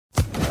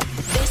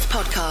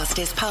podcast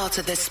is part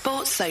of the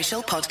Sports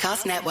Social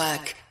Podcast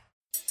Network.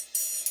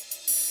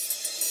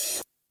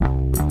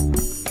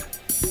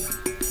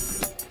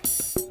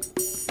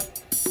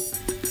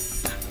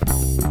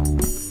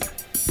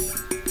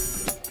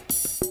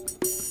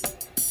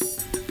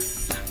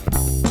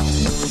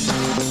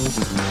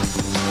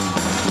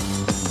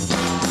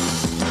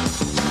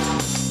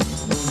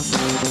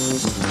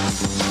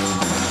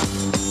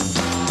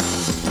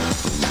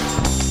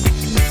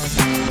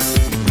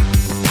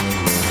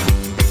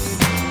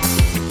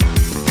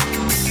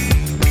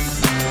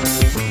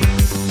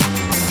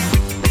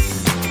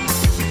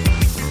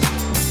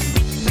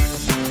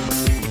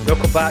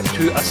 Back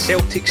to a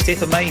Celtic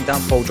state of mind.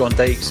 I'm Paul John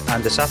Dykes,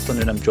 and this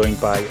afternoon I'm joined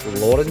by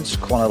Lawrence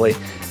Connolly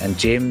and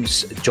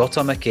James Jota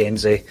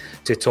McKenzie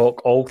to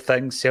talk all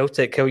things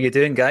Celtic. How are you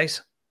doing,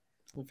 guys?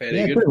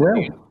 Very good.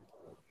 Well.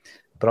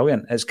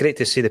 Brilliant. It's great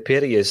to see the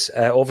pair of yous.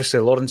 Obviously,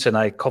 Lawrence and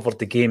I covered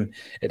the game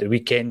at the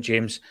weekend,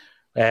 James.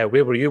 Where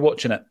were you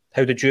watching it?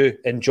 How did you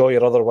enjoy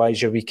or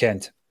otherwise your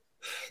weekend?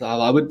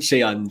 I wouldn't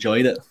say I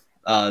enjoyed it.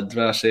 I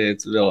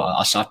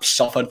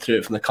suffered through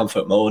it from the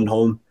comfort of my own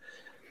home.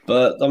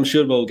 But I'm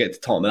sure we'll get to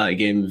talk about that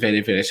game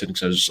very, very soon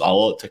because there's a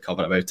lot to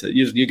cover about it.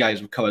 You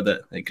guys have covered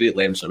it at great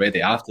lengths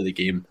already after the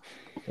game.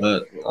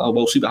 But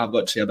we'll see what I've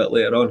got to say a bit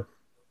later on.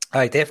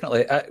 Aye,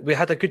 definitely. We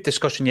had a good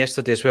discussion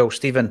yesterday as well.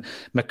 Stephen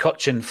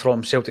McCutcheon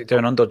from Celtic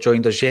Down Under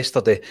joined us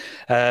yesterday.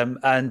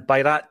 And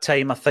by that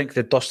time, I think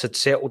the dust had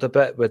settled a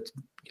bit. We'd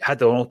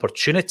had an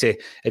opportunity,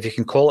 if you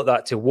can call it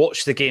that, to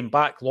watch the game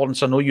back.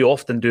 Lawrence, I know you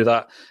often do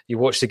that. You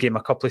watch the game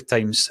a couple of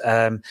times.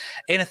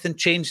 Anything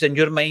changed in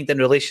your mind in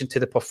relation to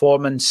the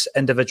performance,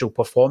 individual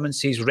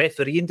performances,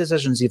 refereeing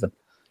decisions even?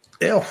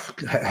 Yeah,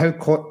 how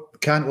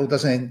Cantwell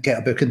doesn't get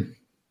a booking?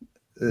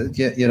 I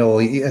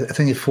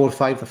think he's 4 or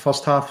 5 the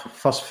first half,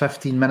 first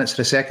 15 minutes of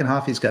the second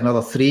half, he's got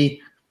another 3.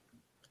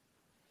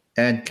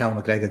 And Cal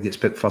McGregor gets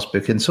booked first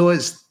booking. So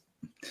it's...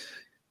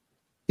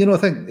 I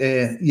think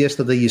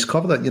yesterday you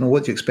covered it.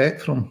 What do you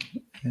expect from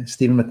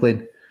Stephen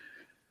McLean?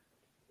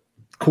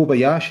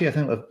 Kobayashi, I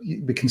think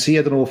we can see,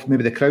 I don't know if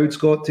maybe the crowd's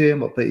got to him,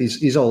 but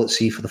he's all at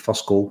sea for the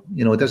first goal.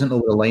 He doesn't know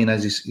where the line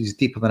is. He's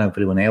deeper than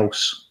everyone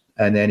else,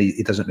 and then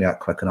he doesn't react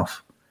quick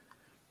enough.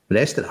 The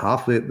rest of the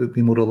half,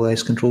 we more or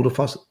less control the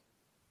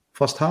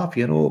first half.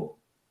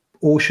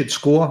 O should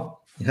score.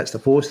 He hits the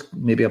post,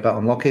 maybe a bit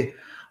unlucky.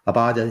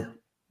 Abada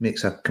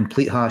makes a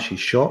complete Hashi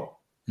shot.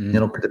 Could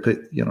have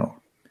put,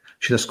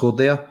 should have scored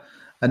there.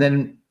 And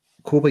then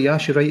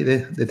Kobayashi right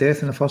at the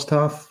death in the first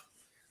half.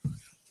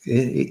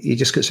 He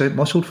just gets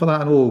out-muscled for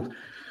that. I know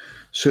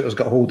Suter's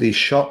got hold of his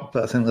shot,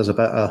 but I think there's a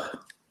bit of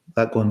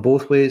that going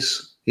both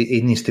ways. He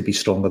needs to be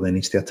stronger than he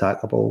needs to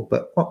attack the ball.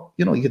 But,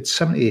 you had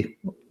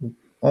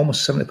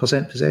almost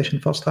 70% possession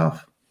first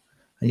half,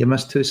 and you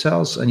missed 2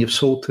 cells, and you've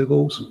sold 2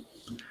 goals.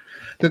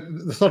 The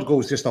third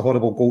goal is just a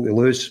horrible goal to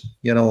lose.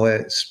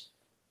 It's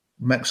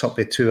mixed up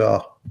with 2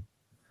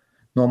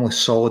 normally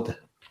solid,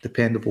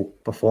 dependable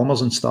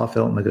performers and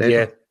Starfelt and McGregor.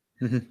 Yeah.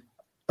 Mm-hmm.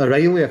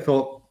 O'Reilly, I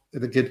thought,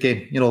 had a good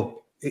game.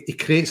 He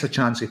creates a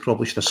chance he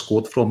probably should have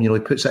scored from. He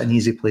puts it in an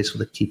easy place for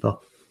the keeper.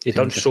 He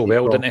done so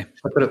well, didn't he?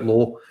 I put it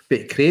low, but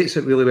he creates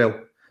it really well.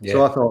 Yeah.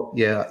 So I thought,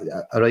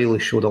 O'Reilly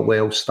showed up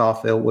well.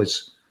 Starfelt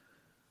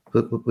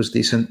was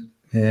decent.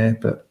 Yeah,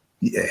 but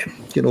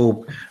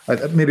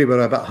maybe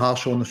we're a bit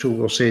harsh on the show.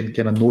 We're saying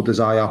kind of no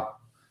desire,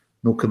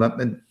 no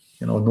commitment,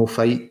 no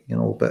fight,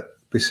 but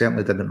we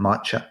certainly didn't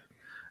match it.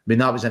 I mean,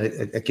 that was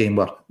in a game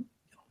where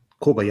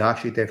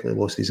Kobayashi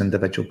definitely lost his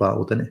individual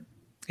battle, didn't he?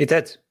 He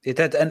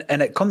did.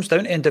 And it comes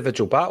down to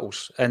individual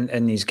battles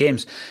in these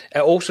games.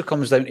 It also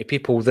comes down to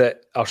people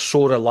that are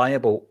so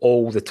reliable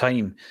all the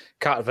time.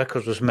 Carter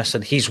Vickers was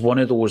missing. He's one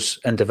of those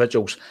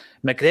individuals.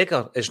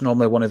 McGregor is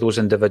normally one of those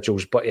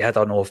individuals, but he had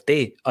an off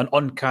day, an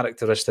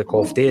uncharacteristic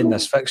off day in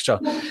this fixture.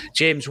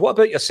 James, what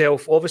about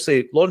yourself?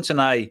 Obviously, Lawrence and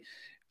I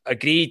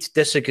agreed,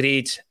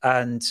 disagreed,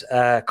 and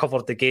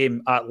covered the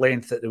game at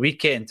length at the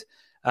weekend.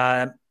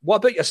 What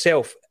about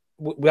yourself?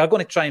 We are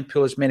going to try and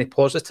pull as many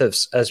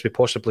positives as we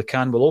possibly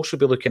can. We'll also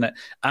be looking at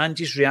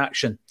Ange's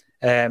reaction,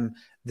 the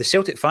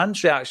Celtic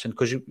fans' reaction,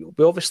 because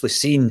we've obviously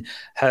seen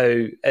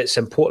how it's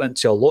important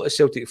to a lot of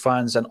Celtic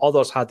fans, and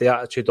others had the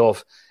attitude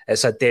of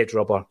it's a dead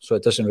rubber, so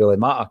it doesn't really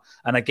matter.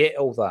 And I get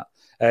all that.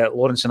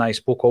 Lawrence and I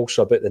spoke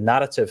also about the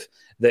narrative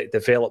that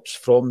develops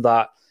from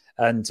that.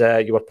 And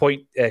you were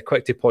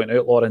quick to point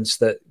out, Lawrence,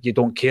 that you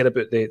don't care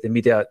about the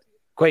media.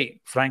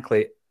 Quite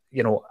frankly,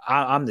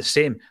 I'm the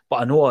same, but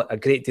I know a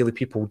great deal of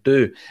people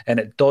do, and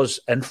it does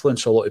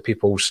influence a lot of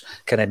people's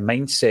kind of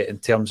mindset in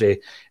terms of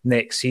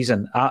next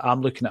season.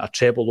 I'm looking at a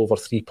treble over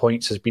 3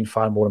 points as being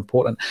far more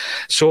important.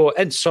 So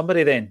in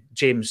summary then,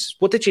 James,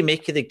 what did you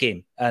make of the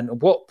game,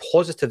 and what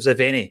positives, if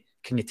any,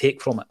 can you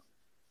take from it?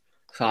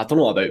 I don't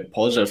know about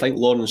positive. I think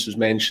Lawrence has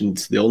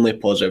mentioned the only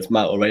positive,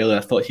 Matt O'Reilly. I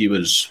thought he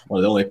was one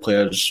of the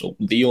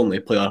only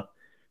player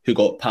who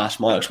got past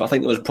marks. But I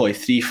think there was probably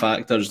 3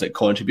 factors that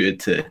contributed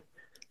to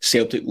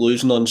Celtic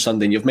losing on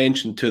Sunday. And you've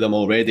mentioned 2 of them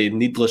already.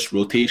 Needless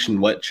rotation,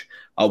 which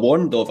I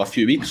warned of a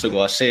few weeks ago.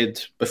 I said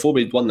before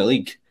we'd won the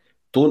league,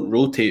 don't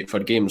rotate for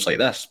games like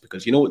this,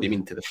 because you know what they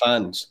mean to the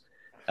fans.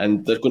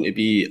 And there's going to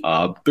be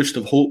a boost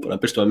of hope and a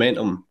boost of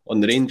momentum on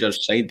the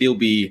Rangers side. They'll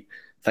be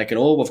thinking,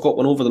 oh, we've got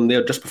one over them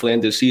there just before the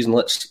end of the season.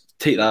 Let's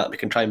take that. We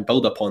can try and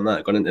build upon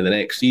that going into the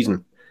next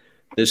season.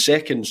 The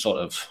second sort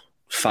of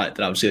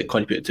factor I would say that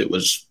contributed to it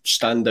was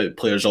standout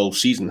players all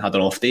season had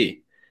an off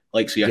day.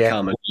 Like, say,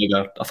 Acsom and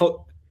Jaeger. I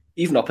thought,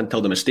 even up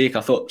until the mistake,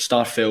 I thought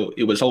Starfelt,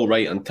 it was all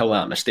right until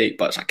that mistake,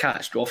 but it's a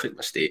catastrophic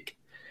mistake.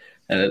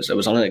 And it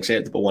was an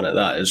unacceptable one at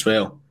that as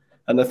well.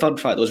 And the third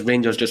fact was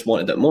Rangers just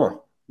wanted it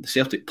more. The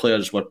Celtic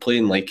players were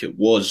playing like it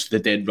was the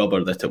dead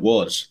rubber that it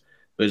was,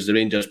 whereas the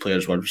Rangers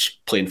players were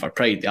playing for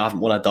pride. They haven't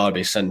won a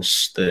derby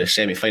since the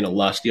semi-final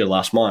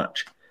last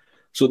March.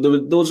 So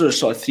those are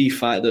sort of three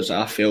factors that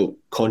I felt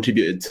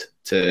contributed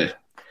to. It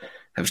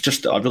was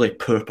just a really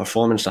poor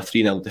performance, a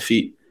 3-0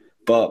 defeat.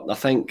 But I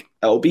think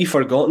it'll be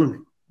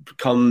forgotten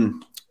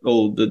come...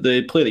 Well,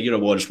 the Player of the Year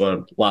awards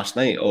were last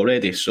night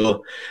already,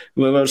 so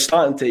we were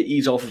starting to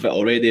ease off of it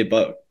already,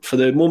 but for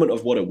the moment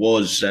of what it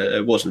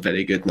wasn't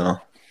very good, no.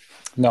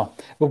 No,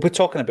 we'll be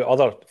talking about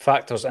other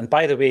factors. And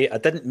by the way, I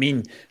didn't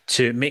mean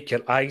to make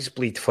your eyes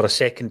bleed for a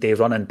second day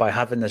running by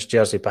having this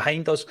jersey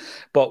behind us,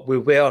 but we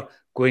were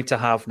going to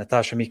have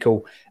Natasha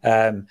Meikle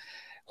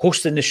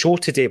hosting the show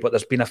today, but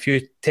there's been a few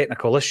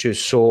technical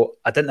issues, so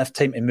I didn't have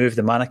time to move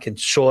the mannequin.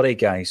 Sorry,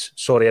 guys.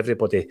 Sorry,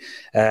 everybody.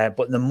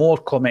 But the more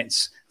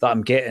comments that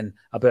I'm getting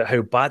about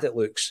how bad it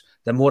looks,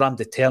 the more I'm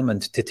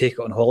determined to take it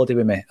on holiday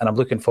with me, and I'm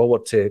looking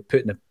forward to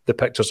putting the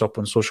pictures up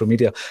on social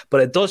media.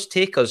 But it does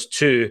take us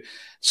to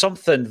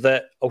something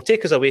that will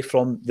take us away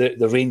from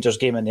the Rangers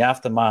game and the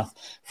aftermath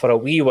for a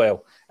wee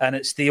while, and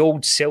it's the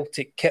old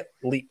Celtic kit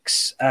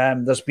leaks.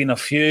 There's been a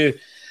few...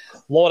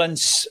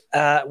 Lawrence,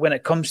 when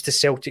it comes to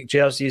Celtic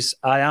jerseys,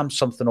 I am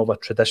something of a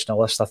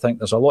traditionalist. I think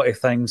there's a lot of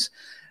things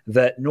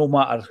that no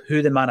matter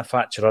who the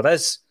manufacturer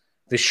is,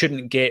 they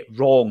shouldn't get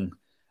wrong.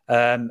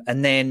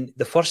 And then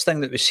the first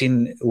thing that we've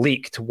seen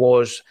leaked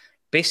was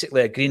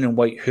basically a green and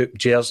white hoop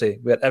jersey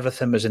where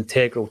everything was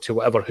integral to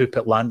whatever hoop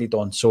it landed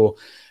on. So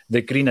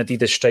the green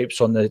Adidas stripes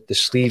on the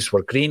sleeves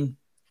were green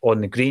on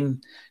the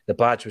green, the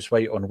badge was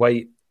white on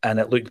white, and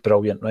it looked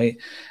brilliant, right?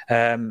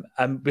 And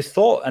we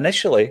thought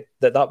initially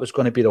that was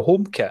going to be the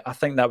home kit. I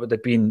think that would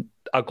have been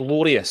a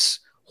glorious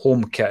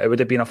home kit. It would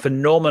have been a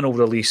phenomenal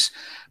release.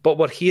 But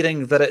we're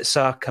hearing that it's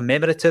a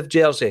commemorative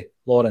jersey,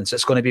 Lawrence.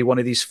 It's going to be one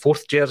of these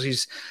fourth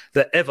jerseys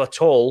that, if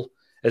at all,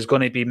 is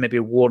going to be maybe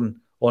worn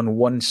on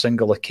one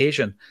single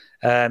occasion.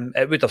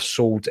 It would have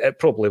sold, it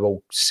probably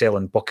will sell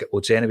in bucket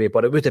loads anyway,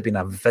 but it would have been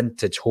a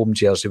vintage home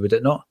jersey, would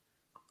it not?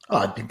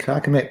 Oh, it'd been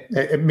cracking, mate.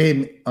 It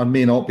may or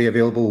may not be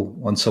available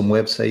on some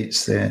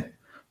websites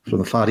from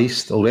the Far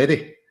East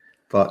already.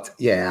 But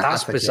yeah,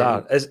 that's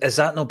bizarre. Is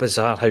that not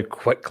bizarre how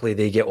quickly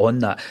they get on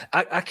that?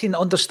 I can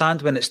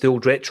understand when it's the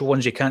old retro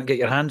ones you can't get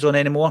your hands on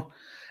anymore.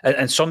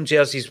 And some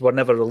jerseys were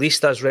never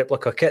released as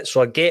replica kits,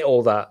 so I get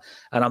all that,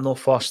 and I'm not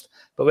fussed.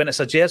 But when it's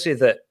a jersey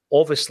that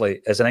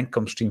obviously is an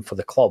income stream for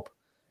the club,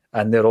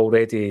 and they're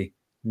already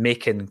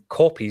making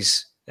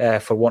copies,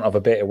 for want of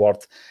a better word,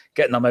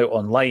 getting them out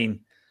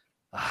online,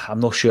 I'm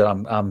not sure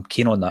I'm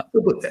keen on that.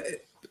 But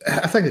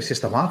I think it's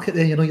just a market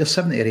there. You're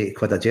 70 or 80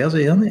 quid a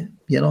jersey, aren't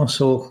you?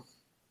 So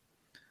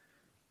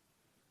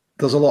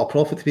there's a lot of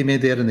profit to be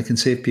made there, and they can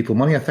save people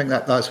money. I think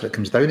that's what it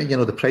comes down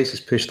to. The price is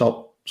pushed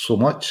up so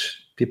much.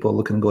 People are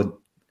looking and going,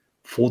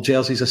 4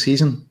 jerseys a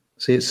season,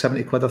 say it's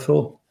 70 quid a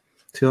throw,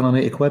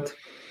 280 quid.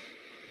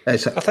 I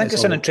think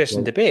it's an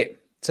interesting debate.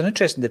 It's an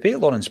interesting debate,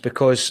 Lawrence,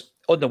 because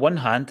on the one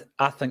hand,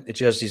 I think the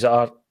jerseys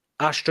are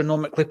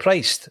astronomically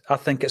priced. I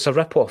think it's a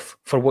rip-off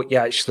for what you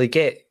actually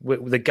get.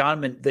 The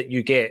garment that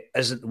you get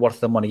isn't worth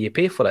the money you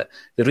pay for it.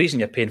 The reason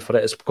you're paying for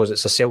it is because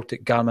it's a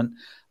Celtic garment,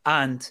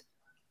 and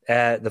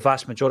the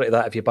vast majority of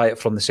that, if you buy it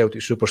from the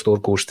Celtic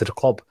Superstore, goes to the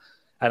club.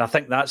 And I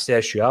think that's the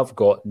issue I've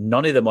got.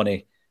 None of the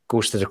money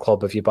goes to the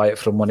club if you buy it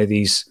from one of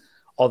these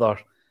other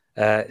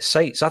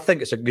sites. I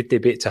think it's a good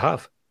debate to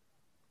have.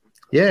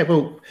 Yeah,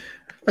 well,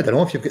 I don't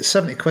know, if you've got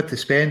 70 quid to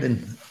spend,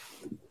 and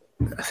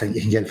I think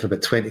you can get it for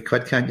about 20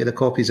 quid, can't you, the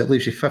copies? It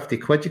leaves you 50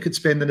 quid you could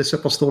spend in the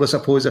Superstore, I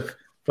suppose, if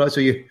that's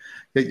what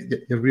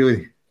you're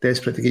really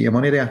desperate to get your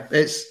money there.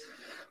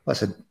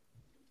 Listen,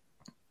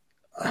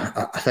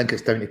 I think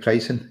it's down to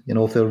pricing.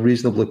 If they're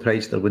reasonably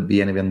priced, there wouldn't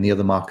be anywhere near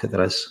the market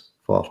there is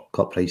for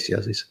cut price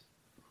jerseys.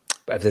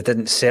 But if they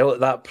didn't sell at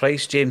that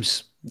price,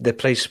 James, the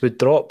price would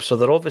drop. So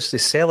they're obviously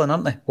selling,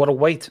 aren't they?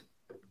 Worldwide.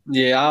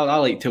 Yeah, I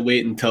like to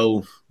wait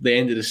until the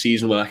end of the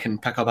season where I can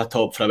pick up a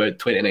top for about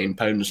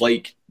 £29.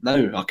 Like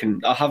now,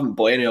 I haven't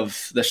bought any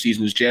of this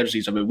season's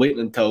jerseys. I've been waiting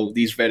until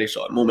these very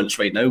sort of moments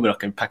right now where I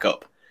can pick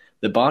up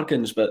the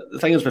bargains. But the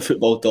thing is, with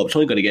football tops, I'm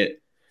only going to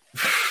get.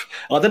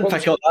 I didn't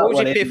pick up that one.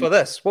 What would you pay for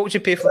this? What would you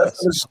pay for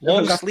this?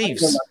 Long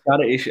sleeves.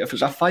 If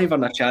it's a £5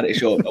 in a charity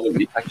shop, I wouldn't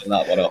be picking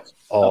that one up.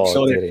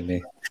 Oh, dearie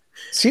me.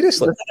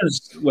 Seriously? The thing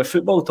is, with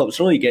football tops,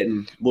 it's only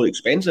getting more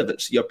expensive.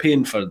 You're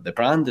paying for the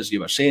brand, as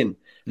you were saying.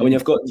 And when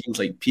you've got teams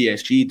like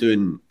PSG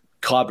doing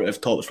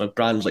collaborative tops with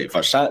brands like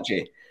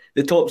Versace,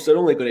 the tops, they're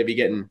only going to be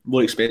getting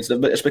more expensive,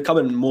 but it's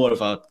becoming more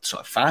of a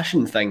sort of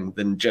fashion thing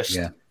than just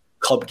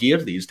club gear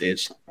these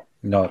days.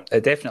 No,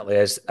 it definitely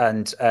is.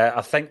 And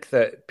I think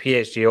that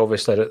PSG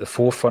obviously are at the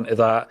forefront of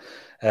that.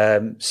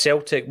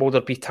 Celtic, will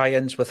there be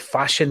tie-ins with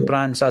fashion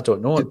brands? I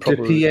don't know. Do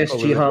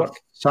PSG have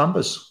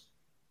Sambas?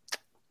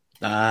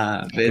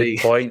 Very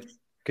good point.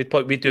 Good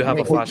point. We do have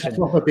a fashion.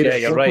 Yeah,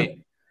 you're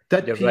right.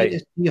 Did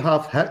PSG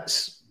have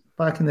hits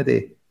back in the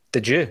day?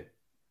 Did you?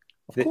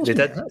 They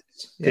did.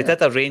 They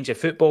did a range of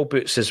football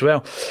boots as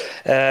well.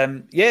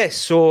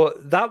 So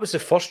that was the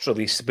first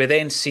release. We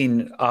then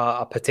seen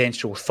a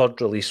potential third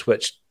release,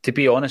 which, to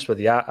be honest with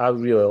you, I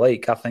really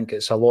like. I think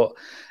it's a lot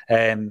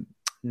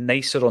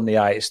nicer on the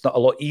eye. It's not a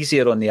lot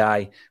easier on the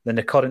eye than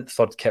the current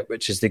third kit,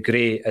 which is the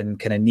grey and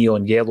kind of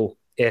neon yellow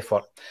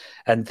effort.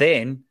 And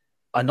then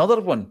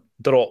another one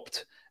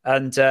dropped,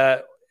 and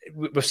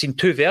we've seen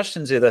two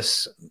versions of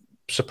this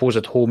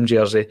supposed home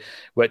jersey,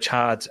 which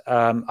had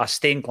a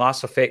stained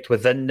glass effect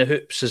within the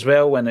hoops as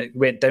well, when it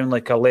went down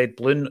like a lead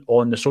balloon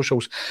on the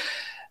socials.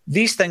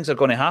 These things are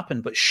going to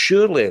happen, but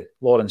surely,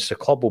 Lawrence, the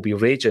club will be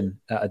raging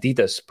at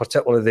Adidas,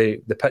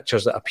 particularly the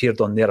pictures that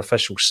appeared on their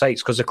official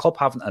sites, because the club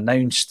haven't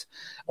announced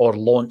or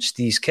launched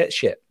these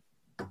kits yet.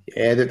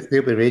 Yeah,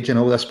 they'll be raging,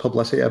 all this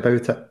publicity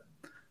about it.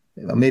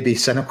 Maybe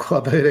cynical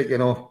about it,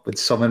 would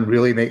someone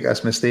really make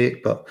this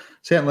mistake? But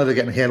certainly they're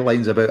getting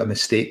headlines about a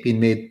mistake being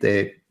made,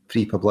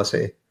 free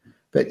publicity.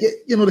 But,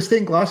 the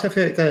stained glass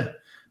effect,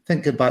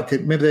 thinking back to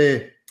maybe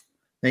the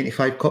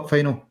 95 Cup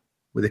final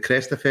with the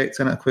crest effect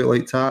in it, I quite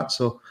like that.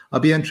 So I'll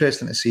be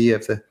interested to see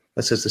if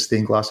this is the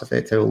stained glass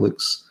effect, how it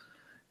looks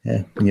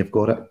when you've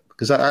got it.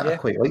 Because I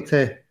quite liked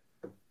the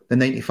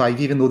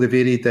 95, even though they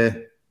varied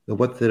the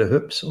width of the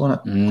hoops on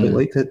it. Quite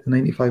liked it, the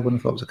 95 one. I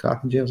thought it was a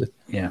cracking jersey.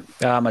 Yeah,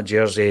 I'm a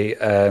jersey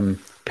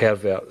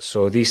pervert,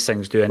 so these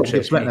things do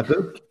interest me. You've written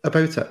a book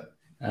about it.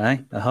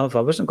 Aye, I have.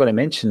 I wasn't going to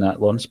mention that,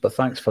 Lawrence, but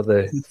thanks for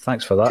that.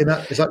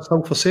 Is that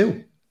still for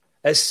sale?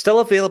 It's still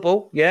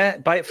available, yeah.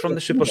 Buy it from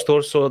the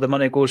superstore, so the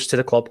money goes to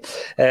the club.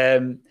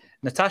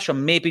 Natasha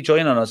may be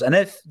joining us, and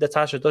if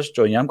Natasha does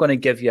join you, I'm going to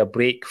give you a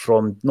break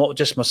from not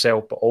just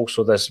myself, but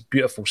also this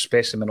beautiful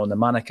specimen on the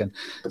mannequin.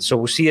 So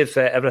we'll see if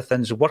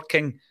everything's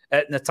working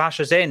at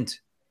Natasha's end.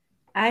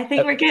 I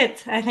think we're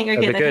good. I think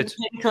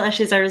technical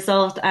issues are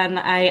resolved, and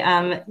I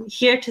am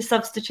here to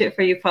substitute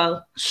for you,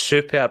 Paul.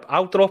 Superb.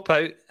 I'll drop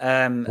out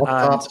and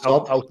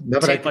I'll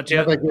take my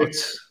jersey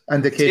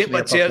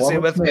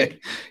with me.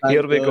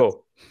 Here we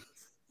go.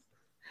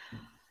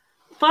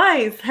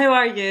 Boys, how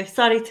are you?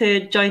 Sorry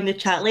to join the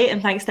chat late,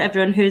 and thanks to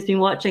everyone who's been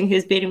watching,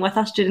 who's bearing with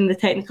us during the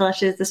technical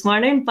issues this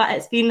morning. But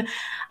it's been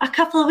a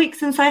couple of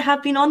weeks since I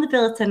have been on the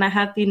Bulletin. I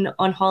have been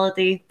on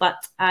holiday,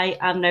 but I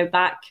am now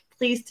back.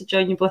 Pleased to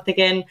join you both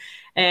again.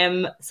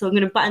 So I'm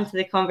going to butt into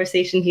the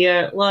conversation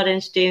here.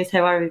 Lawrence, James,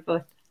 how are we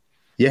both?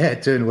 Yeah,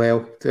 doing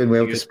well.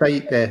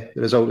 Despite the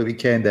result of the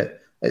weekend,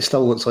 it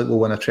still looks like we'll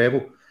win a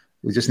treble.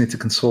 We just need to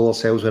console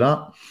ourselves with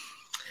that.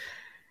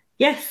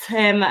 Yes,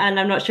 and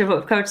I'm not sure what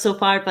we've covered so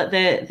far, but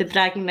the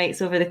bragging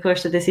rights over the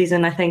course of the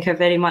season, I think, are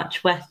very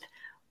much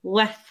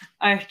with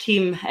our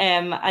team.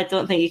 I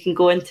don't think you can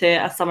go into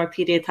a summer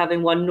period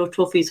having won no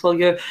trophies while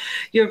your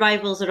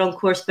rivals are on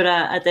course for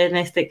a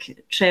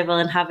domestic treble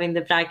and having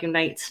the bragging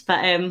rights. But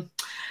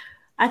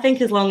I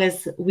think as long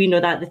as we know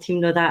that, the team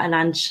know that, and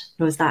Ange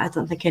knows that, I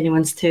don't think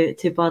anyone's too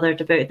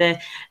bothered about the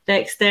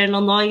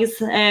external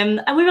noise.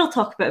 And we will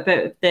talk about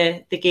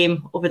the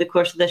game over the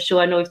course of this show.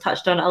 I know we've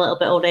touched on it a little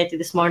bit already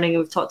this morning,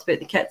 and we've talked about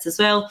the kits as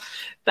well.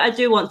 But I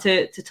do want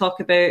to talk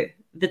about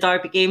the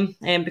Derby game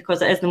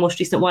because it is the most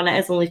recent one. It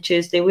is only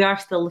Tuesday. We are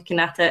still looking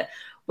at it.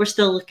 We're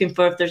still looking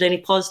for if there's any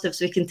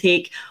positives we can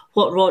take,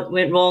 what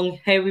went wrong,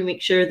 how we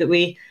make sure that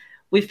we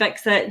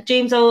fix it.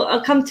 James,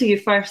 I'll come to you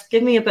first.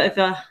 Give me a bit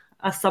of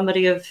a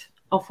summary of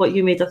what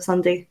you made of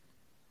Sunday.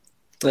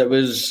 It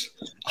was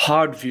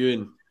hard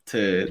viewing,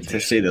 to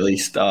say the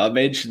least. I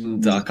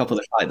mentioned a couple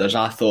of the factors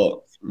I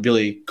thought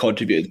really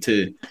contributed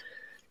to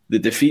the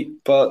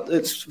defeat, but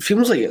it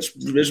feels like it's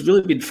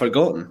really been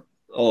forgotten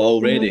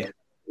already.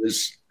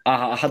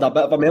 I had a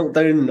bit of a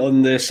meltdown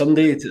on the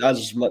Sunday,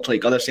 as much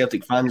like other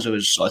Celtic fans. There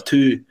was sort of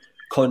two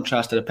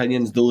contrasted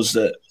opinions. Those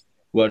that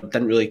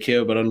didn't really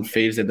care, were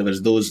unfazed, and there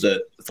was those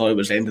that thought it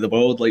was the end of the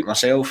world, like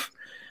myself.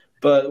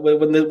 But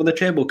when the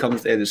treble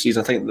comes to the end of the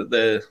season, I think that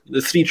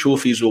the three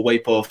trophies will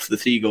wipe off the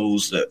 3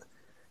 goals that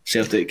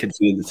Celtic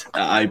conceded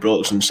at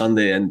Ibrox on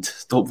Sunday, and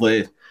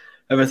hopefully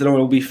everything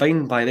will be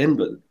fine by then.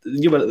 But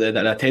you were at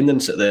the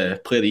attendance at the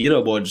Player of the Year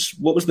Awards.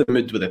 What was the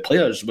mood with the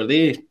players? Were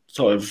they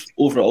sort of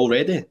over it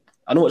already?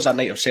 I know it's a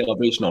night of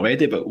celebration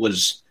already, but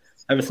was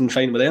everything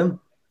fine with them?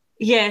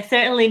 Yeah,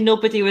 certainly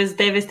nobody was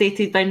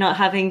devastated by not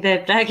having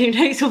the bragging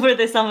rights over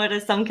the summer,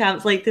 as some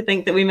camps like to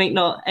think that we might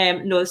not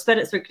know.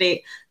 Spirits were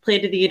great.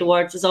 Player of the Year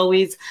Awards is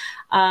always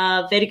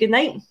a very good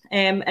night.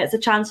 It's a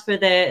chance for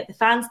the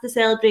fans to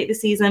celebrate the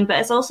season, but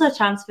it's also a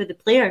chance for the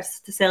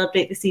players to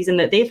celebrate the season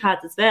that they've had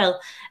as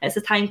well. It's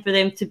a time for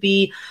them to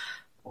be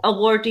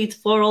awarded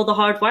for all the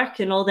hard work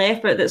and all the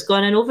effort that's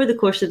gone in over the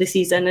course of the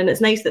season. And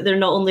it's nice that they're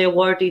not only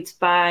awarded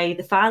by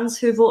the fans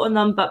who vote on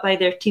them, but by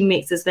their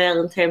teammates as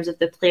well, in terms of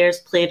the Players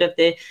Player of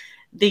the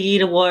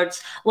Year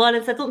awards.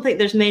 Lawrence, I don't think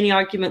there's many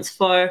arguments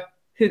for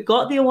who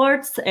got the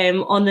awards.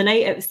 On the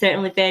night, it was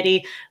certainly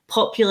very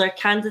popular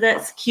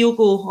candidates.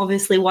 Kyogo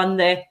obviously won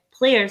the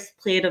Players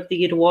Player of the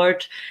Year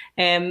award,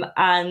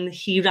 and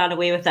he ran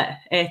away with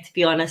it, to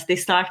be honest. They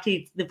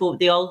started the vote,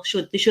 they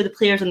show the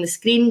players on the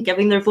screen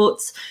giving their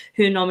votes,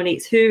 who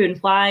nominates who and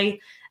why,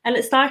 and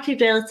it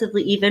started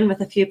relatively even, with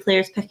a few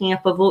players picking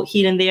up a vote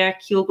here and there.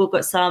 Kyogo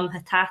got some,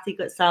 Hatate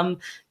got some,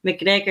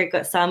 McGregor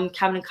got some,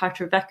 Cameron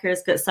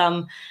Carter-Vickers got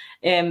some,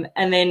 and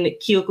then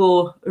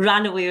Kyogo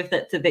ran away with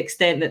it to the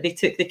extent that they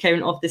took the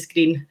count off the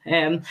screen.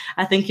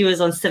 I think he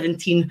was on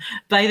 17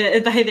 by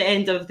the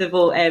end of the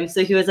vote.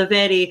 So he was a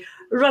very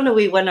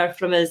runaway winner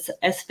from his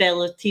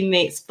fellow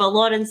teammates. But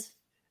Lawrence,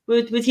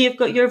 would he have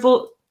got your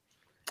vote?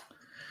 He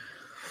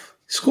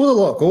scored a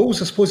lot of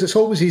goals. I suppose it's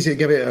always easy to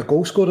give it a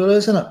goal scorer,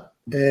 isn't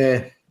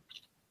it?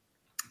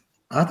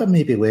 Adam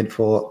maybe went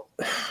for...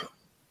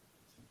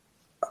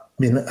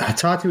 I mean,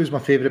 Hatate was my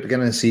favourite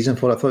beginning of the season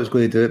for it. I thought he was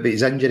going to do it, but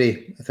his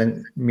injury, I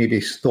think, maybe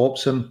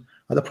stops him.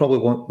 I'd have probably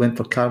went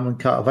for Cameron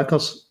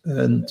Carter-Vickers,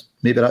 and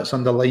maybe that's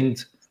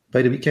underlined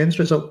by the weekend's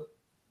result.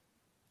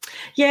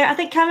 Yeah, I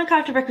think Cameron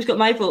Carter-Vickers got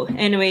my vote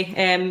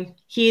anyway.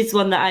 He's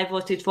one that I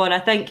voted for. I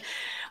think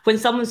when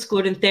someone's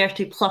scoring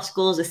 30 plus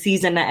goals a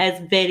season, it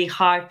is very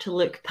hard to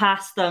look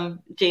past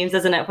them, James,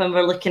 isn't it, when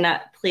we're looking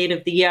at Player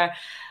of the Year.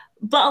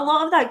 But a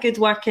lot of that good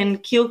work,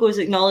 and Kyogo's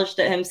acknowledged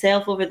it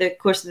himself over the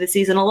course of the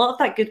season, a lot of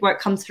that good work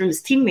comes from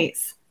his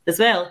teammates as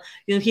well.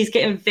 You know, he's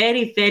getting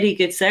very, very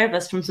good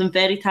service from some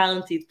very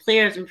talented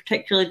players, and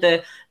particularly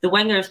the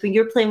wingers. When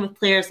you're playing with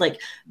players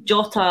like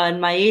Jota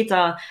and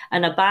Maeda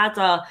and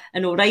Abada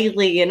and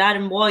O'Reilly and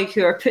Aaron Moy,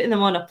 who are putting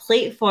them on a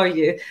plate for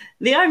you,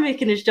 they are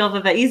making his job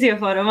a bit easier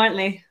for him, aren't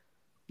they?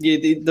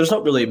 Yeah, there's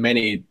not really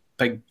many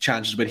big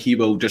chances where he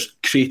will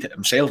just create it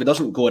himself. He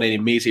doesn't go on any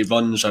mazy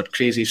runs or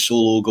crazy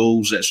solo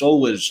goals. It's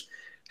always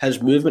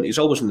his movement. He's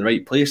always in the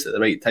right place at the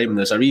right time. And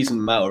there's a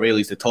reason Matt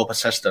O'Reilly's the top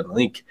assister in the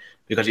league,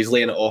 because he's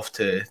laying it off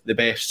to the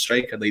best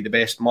striker, like the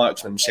best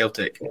marksman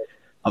Celtic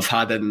have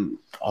had in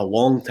a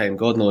long time.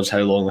 God knows how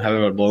long,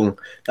 however long.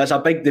 That's a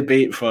big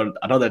debate for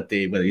another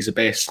day, whether he's the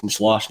best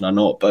since Larson or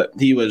not. But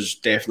he was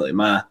definitely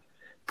my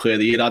player of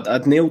the year.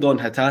 I'd nailed on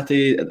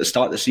Hatate at the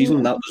start of the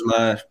season. That was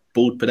my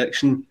bold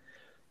prediction.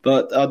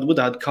 But I would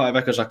have had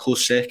Carter-Vickers a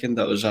close second.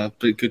 That was a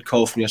good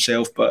call from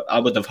yourself. But I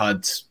would have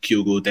had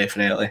Kyogo,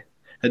 definitely.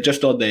 And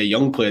just on the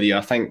young player of the year,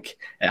 I think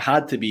it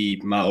had to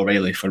be Matt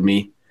O'Reilly for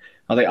me.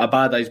 I think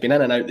Abada's been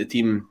in and out the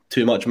team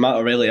too much. Matt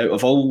O'Reilly, out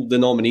of all the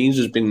nominees,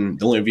 has been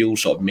the only real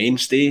sort of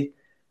mainstay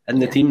in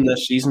the team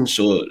this season.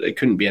 So it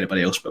couldn't be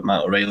anybody else but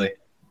Matt O'Reilly.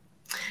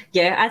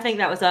 Yeah, I think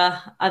that was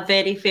a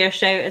very fair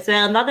shout as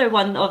well. Another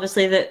one,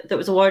 obviously, that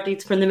was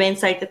awarded from the men's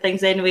side of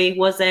things anyway,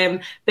 was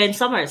Ben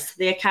Summers.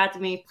 The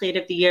Academy Player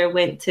of the Year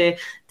went to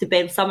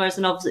Ben Summers,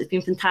 and obviously it's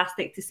been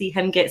fantastic to see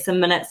him get some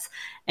minutes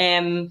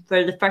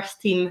for the first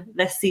team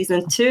this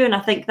season too. And I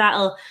think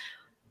that'll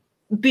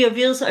be a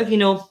real sort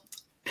of,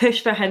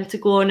 push for him to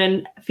go on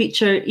and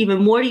feature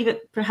even more, even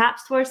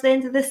perhaps towards the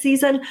end of this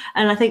season.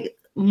 And I think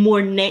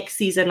more next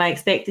season, I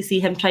expect to see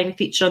him trying to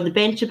feature on the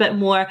bench a bit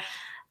more.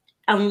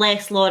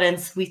 Unless,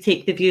 Lawrence, we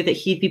take the view that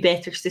he'd be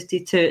better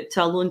suited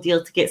to a loan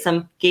deal to get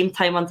some game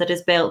time under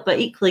his belt. But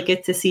equally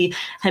good to see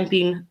him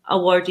being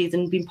awarded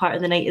and being part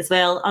of the night as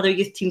well. Other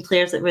youth team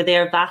players that were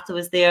there, Vata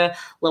was there,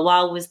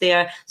 Lawal was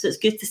there. So it's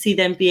good to see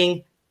them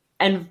being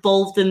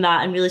involved in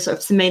that and really sort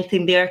of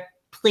cementing their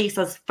place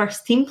as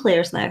first team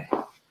players now.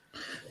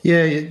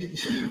 Yeah,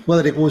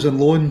 whether he goes on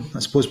loan, I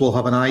suppose we'll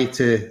have an eye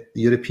to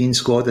the European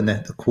squad and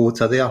the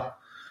quota there.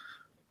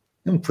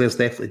 Young players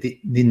definitely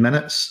need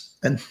minutes,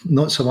 and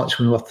not so much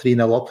when we're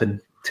 3-0 up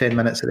and 10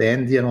 minutes at the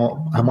end.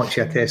 How much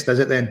of a test is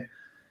it then?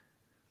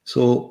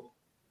 So,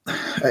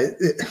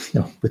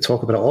 we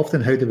talk about it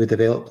often. How do we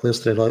develop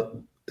players to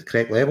the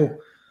correct level?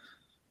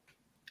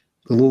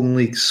 The loan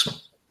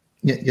leagues,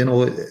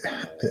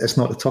 it's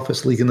not the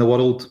toughest league in the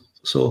world.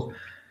 So,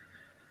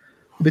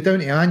 it'll be down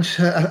to Ange.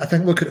 I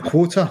think look at the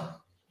quota,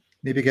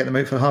 maybe get them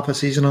out for half a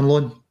season on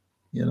loan.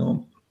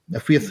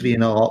 If we're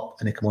 3-0 up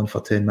and they come on for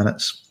 10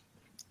 minutes,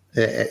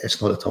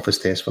 it's not the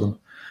toughest test for them.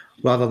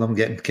 Rather than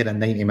getting kind of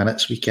 90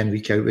 minutes week in,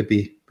 week out would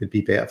be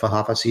better for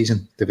half a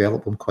season,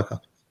 develop them quicker.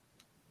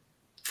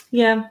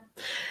 Yeah.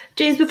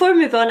 James, before we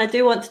move on, I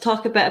do want to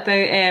talk a bit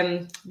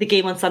about the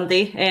game on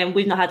Sunday.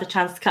 We've not had a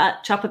chance to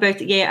catch up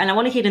about it yet, and I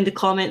want to hear in the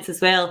comments as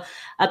well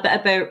a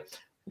bit about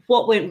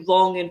what went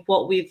wrong and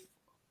what we've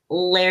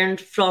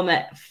learned from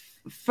it.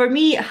 For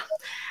me,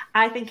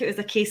 I think it was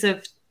a case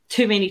of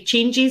too many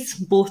changes,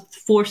 both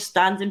forced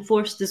and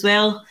enforced as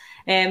well.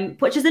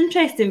 Which is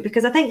interesting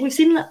because I think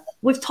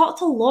we've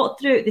talked a lot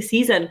throughout the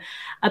season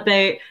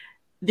about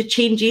the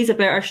changes,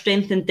 about our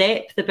strength and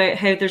depth, about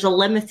how there's a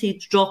limited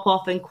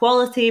drop-off in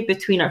quality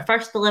between our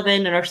first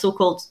 11 and our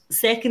so-called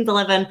second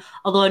 11,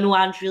 although I know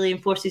Ange really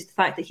enforces the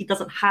fact that he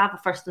doesn't have a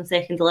first and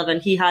second 11.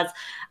 He has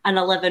an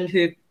 11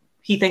 who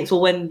he thinks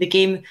will win the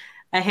game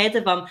ahead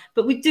of him.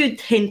 But we do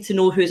tend to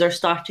know who's our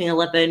starting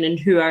 11 and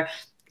who our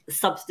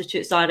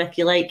substitutes are, if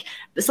you like.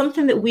 But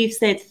something that we've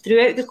said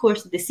throughout the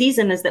course of the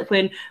season is that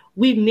when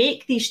we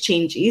make these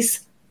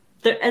changes,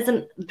 there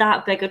isn't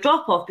that big a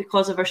drop-off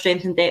because of our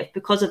strength and depth,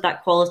 because of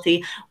that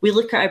quality. We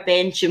look at our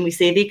bench and we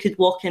say they could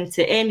walk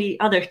into any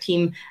other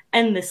team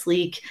in this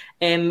league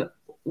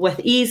with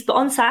ease. But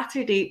on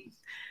Saturday,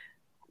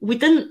 we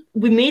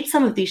made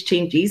some of these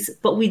changes,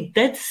 but we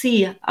did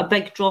see a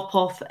big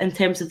drop-off in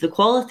terms of the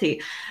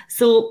quality.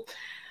 So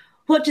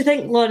what do you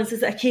think, Lawrence?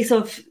 Is it a case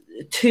of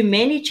too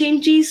many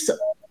changes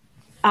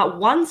at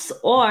once,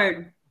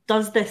 or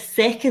does the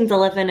second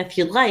 11, if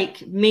you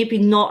like, maybe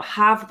not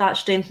have that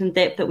strength and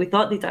depth that we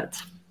thought they did?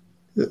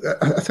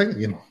 I think,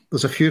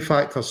 there's a few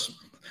factors,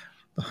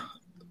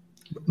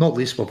 not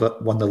least we've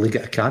won the league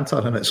at a canter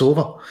and it's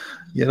over.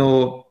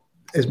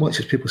 As much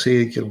as people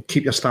say,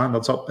 keep your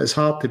standards up, it's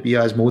hard to be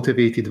as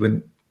motivated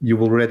when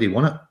you've already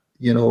won it,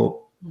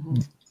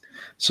 Mm-hmm.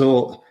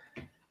 So,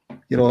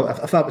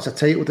 if that was a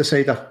title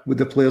decider, would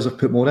the players have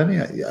put more in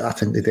it? I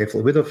think they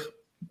definitely would have.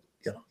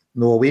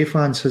 No away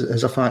fans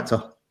is a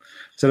factor.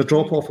 Is there a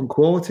drop-off in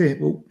quality?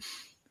 Well,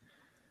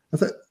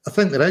 I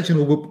think there is.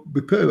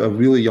 We put out a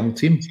really young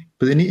team,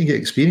 but they need to get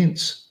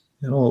experience.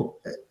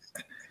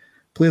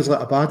 Players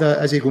like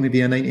Abada, is he going to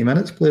be a 90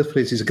 minutes player for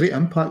us? He's a great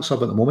impact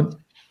sub at the moment,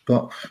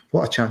 but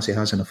what a chance he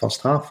has in the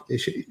first half.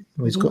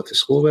 He's got to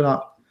score with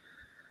that.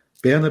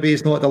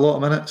 Bernabei's not had a lot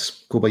of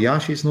minutes.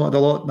 Kobayashi's not had a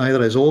lot,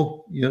 neither is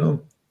O.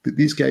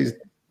 These guys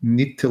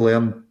need to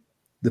learn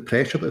the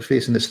pressure that they're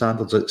facing, the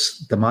standards that's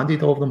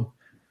demanded of them.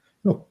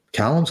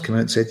 Callum's come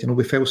out and said,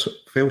 we fell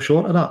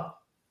short of that.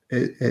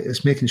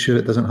 It's making sure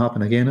it doesn't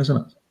happen again, isn't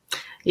it?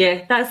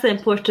 Yeah, that's the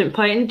important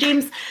point. And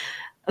James,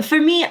 for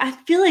me, I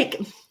feel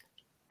like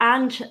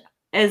Ange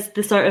is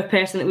the sort of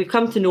person that we've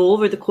come to know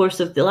over the course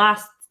of the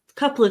last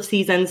couple of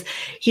seasons.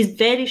 He's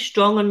very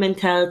strong on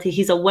mentality.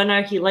 He's a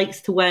winner. He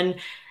likes to win.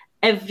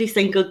 Every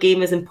single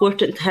game is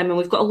important to him, and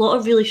we've got a lot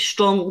of really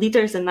strong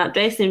leaders in that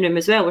dressing room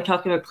as well. We're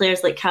talking about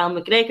players like Callum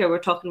McGregor. We're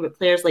talking about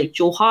players like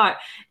Joe Hart,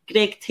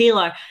 Greg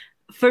Taylor.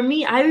 For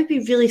me, I would be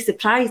really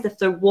surprised if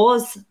there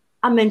was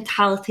a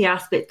mentality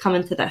aspect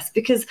coming to this,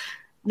 because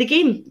the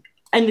game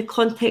in the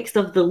context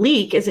of the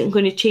league isn't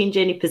going to change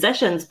any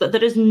positions, but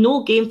there is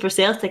no game for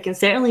Celtic, and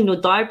certainly no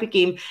derby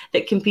game,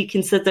 that can be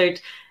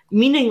considered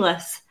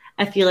meaningless,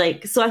 if you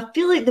like. So I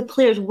feel like the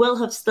players will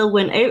have still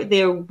went out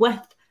there with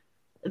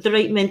the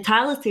right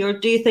mentality, or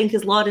do you think,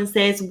 as Lawrence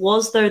says,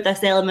 was there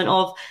this element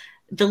of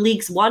the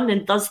league's won,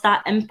 and does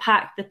that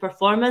impact the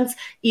performance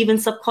even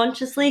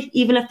subconsciously,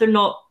 even if they're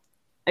not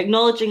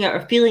acknowledging it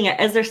or feeling it?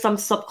 Is there some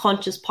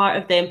subconscious part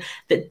of them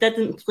that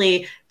didn't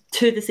play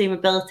to the same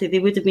ability they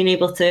would have been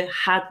able to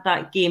had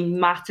that game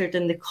mattered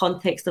in the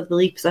context of the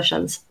league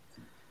positions?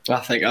 I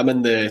think I'm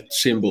in the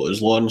same boat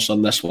as Lawrence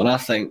on this one. I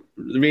think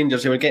the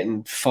Rangers, they were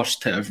getting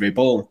first to every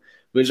ball.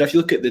 Whereas if you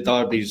look at the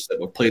derbies that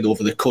were played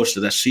over the course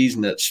of this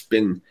season, it's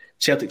been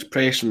Celtic's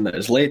pressing that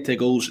has led to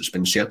goals. It's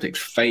been Celtic's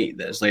fight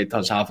that has led to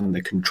us having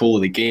the control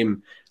of the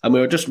game. And we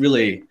were just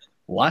really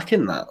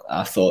lacking that,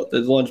 I thought. The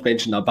Lawrence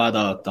mentioned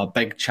a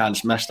big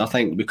chance missed. I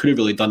think we could have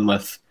really done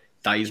with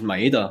Daiz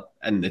Maeda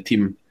in the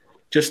team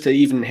just to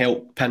even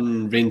help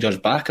pin Rangers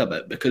back a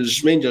bit,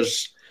 because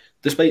Rangers,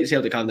 despite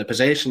Celtic having the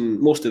possession,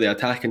 most of the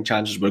attacking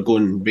chances were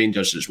going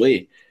Rangers'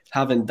 way.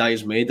 Having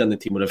Daiz Maeda in the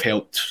team would have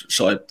helped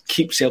sort of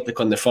keep Celtic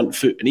on the front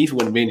foot, and even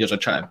when Rangers are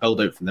trying to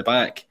build out from the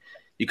back,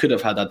 you could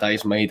have had a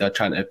Daiz Maeda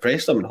trying to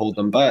press them and hold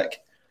them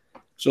back.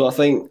 So I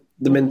think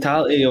the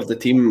mentality of the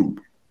team,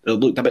 it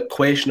looked a bit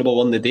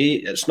questionable on the day.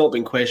 It's not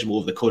been questionable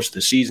over the course of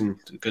the season,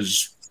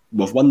 because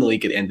we've won the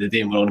league at the end of the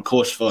day and we're on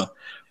course for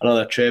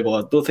another treble.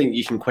 I don't think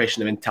you can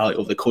question the mentality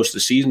over the course of the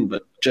season,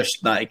 but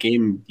just that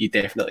game, you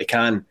definitely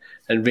can.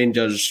 And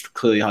Rangers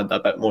clearly had a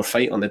bit more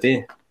fight on the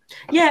day.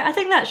 Yeah, I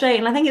think that's right.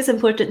 And I think it's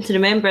important to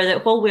remember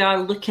that while we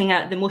are looking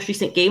at the most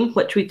recent game,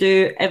 which we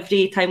do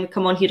every time we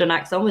come on here on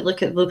Acsom, we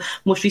look at the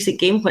most recent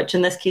game, which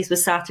in this case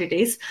was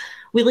Saturday's.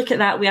 We look at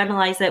that, we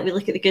analyse it, we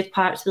look at the good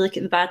parts, we look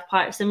at the bad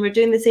parts, and we're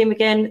doing the same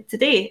again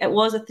today. It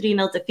was a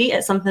 3-0 defeat.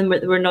 It's something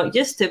that we're not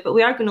used to, but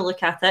we are going to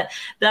look at it.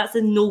 But that's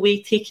in no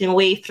way taking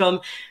away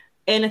from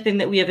anything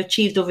that we have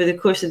achieved over the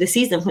course of the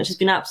season, which has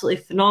been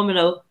absolutely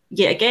phenomenal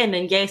yet again.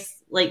 And yes,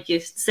 like you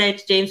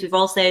said, James, we've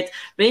all said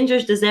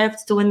Rangers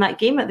deserved to win that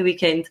game at the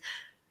weekend,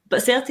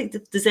 but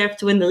Celtic deserved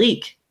to win the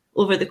league.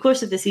 Over the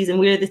course of the season,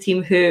 we're the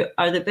team who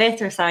are the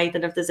better side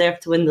and have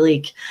deserved to win the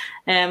league.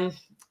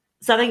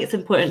 So I think it's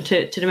important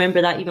to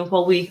remember that even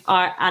while we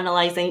are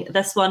analysing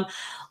this one.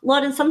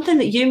 Lauren, something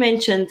that you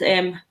mentioned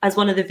as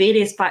one of the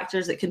various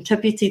factors that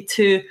contributed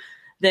to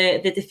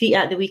the defeat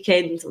at the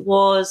weekend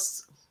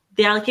was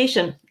the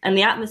allocation and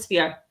the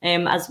atmosphere.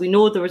 As we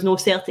know, there was no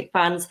Celtic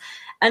fans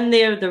in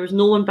there. There was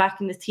no one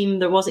back in the team.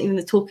 There wasn't even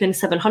the token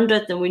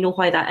 700, and we know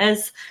why that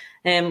is.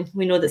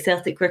 We know that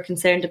Celtic were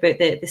concerned about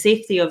the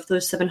safety of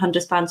those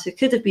 700 fans who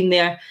could have been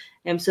there,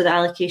 so the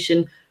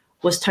allocation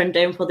was turned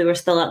down while they were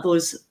still at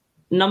those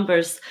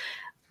numbers.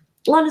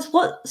 Lannis,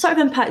 what sort of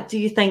impact do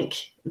you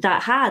think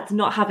that had,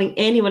 not having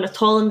anyone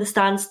at all in the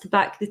stands to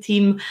back the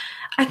team?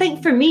 I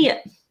think for me,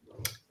 it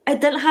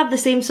didn't have the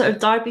same sort of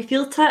derby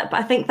feel to it, but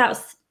I think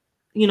that's,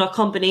 a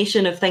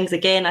combination of things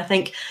again. I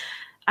think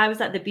I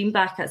was at the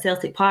Beanback at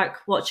Celtic Park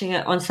watching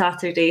it on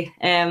Saturday,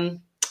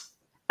 and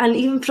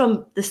even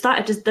from the start,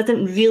 it just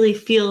didn't really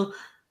feel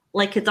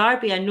like a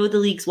derby. I know the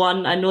league's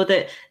won. I know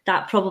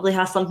that probably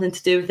has something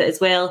to do with it as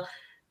well.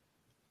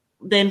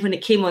 Then when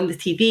it came on the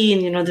TV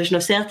and, there's no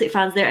Celtic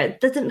fans there, it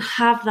didn't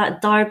have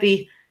that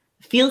derby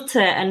feel to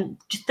it. And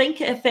do you think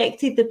it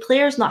affected the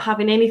players not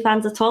having any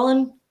fans at all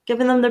and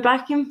giving them their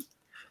backing?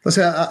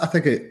 Listen, I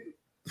think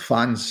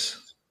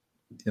fans,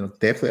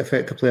 definitely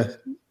affect the player.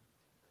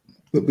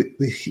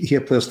 We hear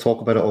players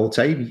talk about it all the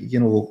time.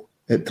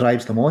 It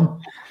drives them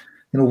on.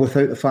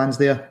 Without the fans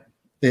there,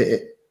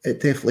 it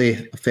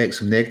definitely affects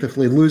them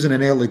negatively. Losing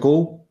an early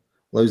goal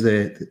allows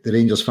the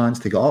Rangers fans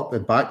to get up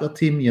and back their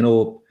team,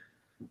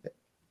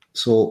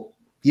 So,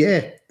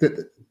 yeah,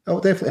 it'll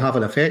definitely have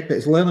an effect, but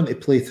it's learning to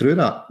play through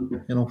that.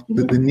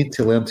 They need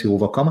to learn to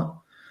overcome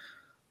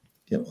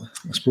it.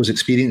 I suppose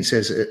experience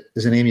is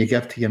the name you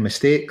give to your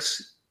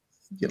mistakes.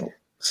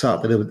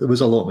 Saturday there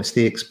was a lot of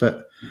mistakes,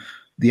 but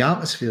the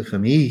atmosphere for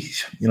me,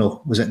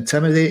 was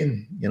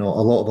intimidating. A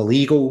lot of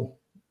illegal,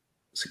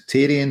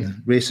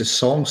 sectarian, racist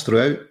songs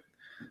throughout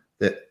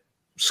that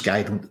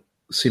Sky don't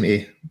seem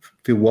to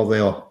feel worthy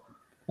of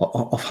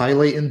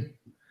highlighting.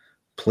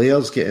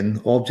 Players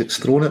getting objects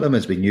thrown at them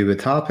as we knew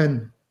would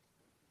happen.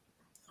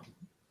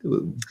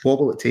 What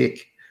will it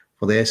take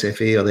for the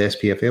SFA or the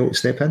SPFL to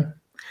step in?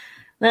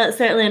 Well, it's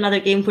certainly another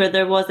game where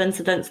there was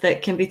incidents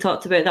that can be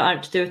talked about that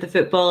aren't to do with the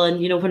football,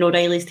 and when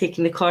O'Reilly's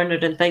taking the corner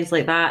and things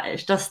like that,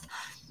 it's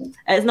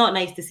not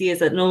nice to see, is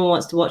that no one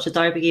wants to watch a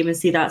derby game and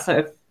see that sort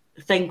of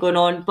thing going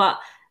on. But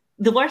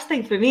the worst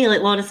thing for me,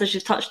 like Lawrence, as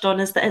you've touched on,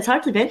 is that it's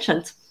hardly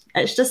mentioned.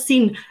 It's just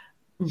seen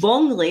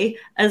wrongly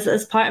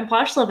as part and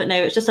parcel of it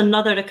now. It's just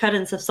another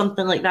occurrence of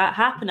something like that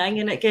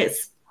happening, and it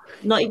gets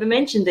not even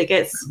mentioned. It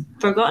gets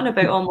forgotten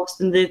about almost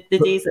in the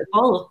days that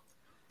follow.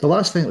 The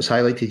last thing that was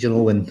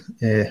highlighted, when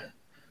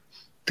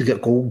to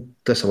get goal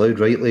disallowed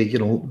rightly,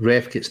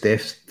 ref gets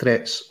death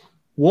threats.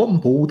 What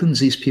emboldens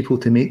these people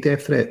to make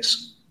death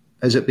threats?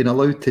 Is it being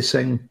allowed to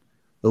sing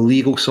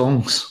illegal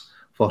songs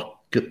for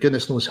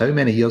goodness knows how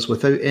many years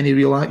without any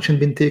real action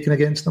being taken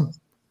against them?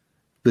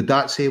 Would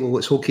that say, well,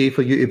 it's okay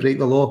for you to break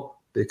the law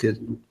because,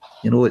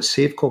 it's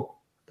safe call?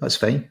 That's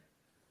fine.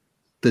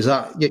 Does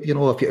that,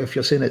 if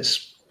you're saying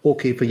it's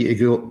okay for you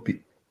to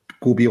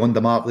go beyond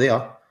the mark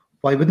there,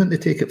 why wouldn't they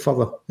take it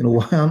further?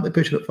 Why aren't they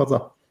pushing it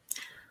further?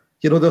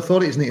 The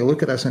authorities need to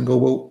look at this and go,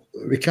 well,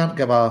 we can't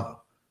give a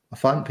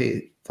fan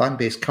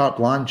base carte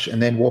blanche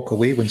and then walk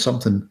away when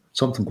something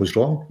goes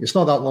wrong. It's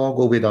not that long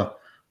ago with a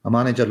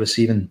manager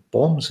receiving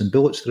bombs and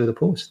bullets through the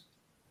post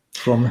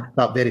from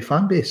that very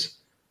fan base.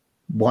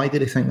 Why do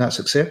they think that's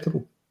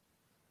acceptable?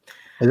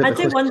 Is it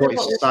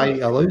because society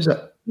allows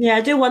it? Yeah,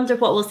 I do wonder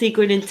what we'll see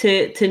going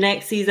into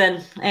next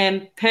season.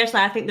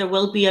 Personally, I think there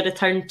will be a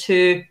return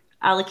to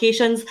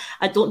allocations.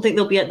 I don't think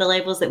they'll be at the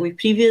levels that we've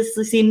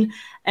previously seen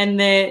in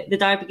the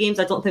derby games.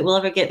 I don't think we'll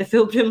ever get the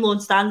full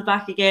Broomloan stand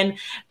back again.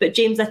 But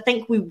James, I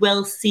think we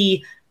will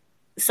see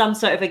some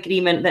sort of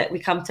agreement that we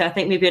come to. I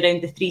think maybe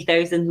around the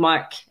 3,000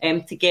 mark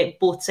to get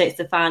both sets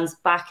of fans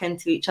back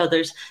into each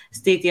other's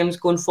stadiums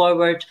going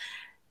forward.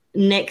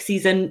 Next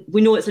season,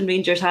 we know it's in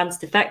Rangers' hands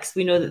to fix.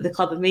 We know that the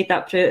club have made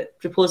that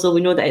proposal. We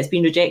know that it's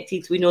been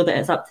rejected. We know that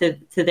it's up to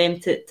them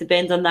to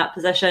bend on that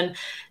position.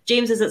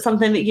 James, is it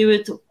something that you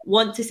would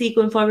want to see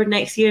going forward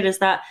next year? Is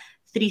that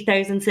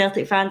 3,000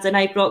 Celtic fans in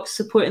Ibrox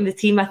supporting the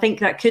team? I think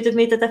that could have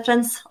made a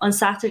difference on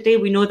Saturday.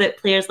 We know that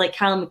players like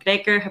Callum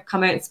McGregor have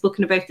come out and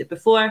spoken about it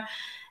before,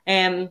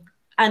 and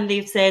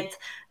they've said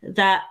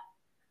that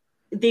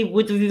they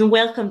would have even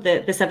welcomed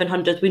the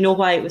 700. We know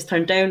why it was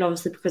turned down,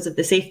 obviously because of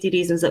the safety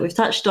reasons that we've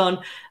touched on.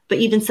 But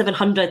even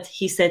 700,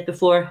 he said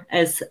before,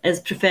 is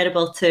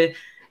preferable to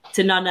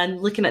none.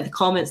 And looking at the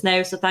comments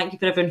now, so thank you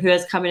for everyone who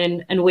is coming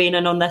in and weighing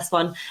in on this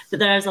one. But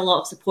there is a lot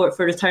of support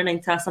for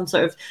returning to some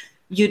sort of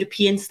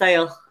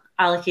European-style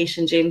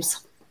allocation,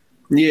 James.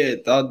 Yeah,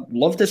 I'd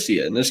love to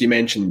see it. And as you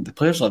mentioned, the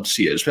players love to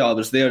see it as well. I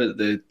was there at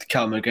the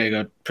Callum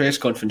McGregor press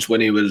conference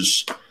when he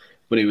was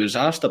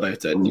asked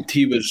about it, and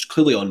he was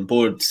clearly on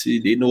board.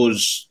 He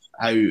knows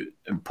how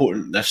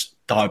important this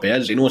derby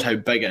is. He knows how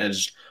big it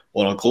is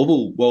on a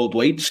global,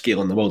 worldwide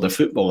scale in the world of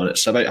football, and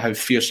it's about how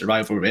fierce the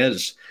rivalry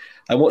is.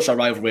 And what's a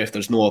rivalry if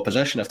there's no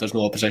opposition, if there's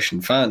no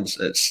opposition fans?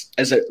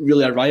 Is it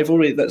really a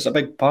rivalry? That's a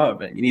big part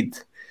of it. You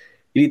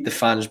need the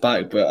fans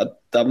back, but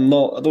I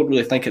don't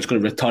really think it's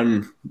going to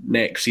return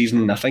next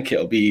season. I think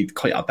it'll be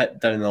quite a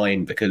bit down the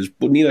line because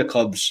neither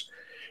clubs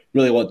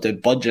really want to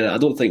budge in it. I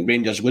don't think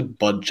Rangers would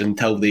budge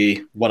until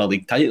they won a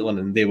league title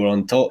and they were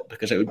on top,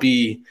 because it would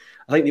be,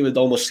 I think they would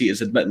almost see it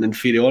as admitting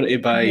inferiority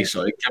by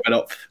sort of giving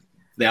up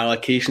the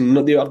allocation.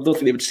 I don't think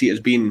they would see it as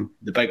being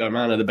the bigger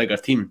man or the bigger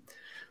team.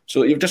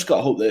 So you've just got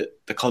to hope that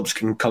the clubs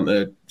can come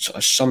to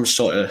some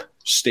sort of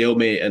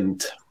stalemate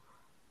and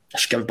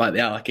just give back the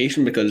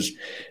allocation, because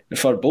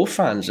for both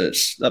fans,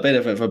 it's a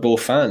benefit for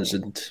both fans,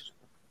 and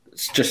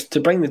it's just to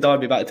bring the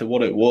derby back to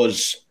what it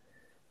was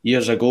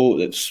years ago.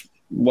 It's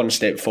one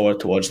step forward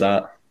towards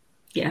that.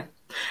 Yeah,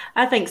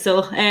 I think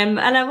so. And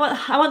I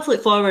want to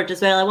look forward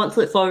as well. I want to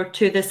look forward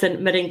to the St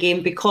Mirren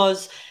game,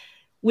 because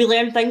we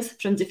learn things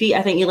from defeat.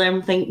 I think you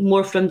learn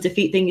more from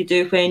defeat than you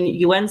do when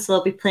you win. So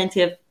there'll be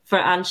plenty for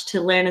Ange to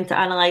learn and to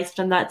analyse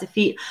from that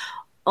defeat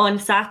on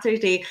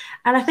Saturday.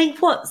 And I think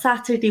what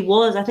Saturday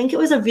was, I think it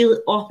was a real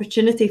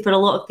opportunity for a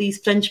lot of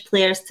these fringe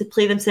players to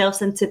play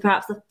themselves into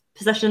perhaps a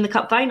position in the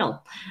cup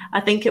final. I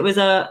think it was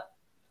a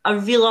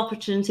real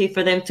opportunity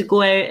for them to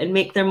go out and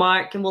make their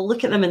mark, and we'll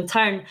look at them in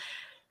turn.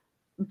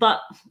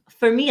 But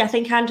for me, I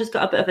think Ange has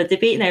got a bit of a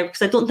debate now,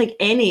 because I don't think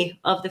any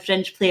of the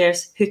fringe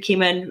players who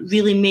came in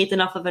really made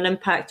enough of an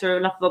impact or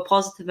enough of a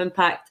positive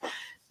impact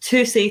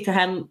to say to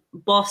him,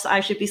 boss, I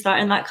should be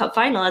starting that cup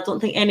final. I don't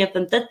think any of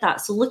them did that.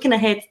 So looking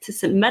ahead to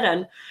St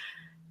Mirren,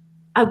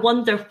 I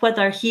wonder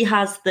whether he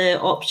has the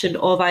option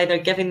of either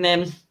giving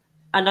them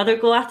another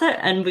go at it,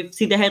 and we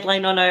see the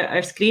headline on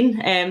our screen,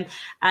 and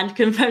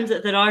confirms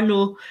that there are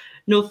no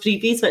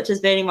freebies, which is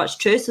very much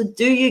true. So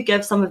do you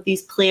give some of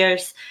these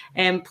players,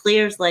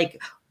 players like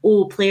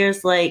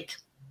Abada,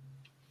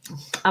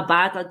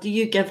 do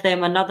you give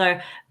them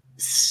another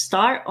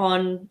start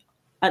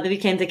at the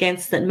weekend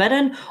against St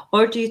Mirren,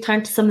 or do you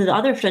turn to some of the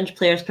other fringe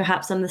players?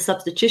 Perhaps some of the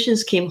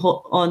substitutions came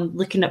on,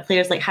 looking at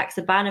players like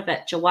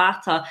Haksabanovic,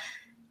 Jawata,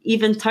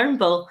 even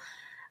Turnbull.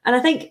 And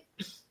I think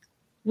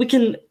we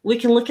can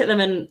look at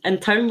them in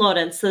turn,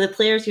 Lawrence. So the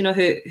players,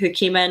 who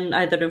came in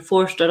either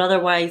enforced or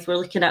otherwise, we're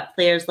looking at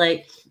players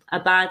like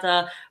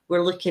Abada,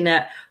 we're looking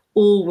at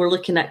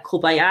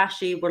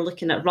Kobayashi, we're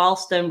looking at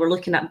Ralston, we're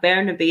looking at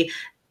Bernabe.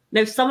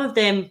 Now, some of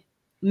them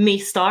may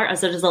start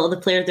as a result of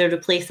the player they're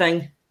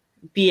replacing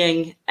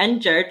being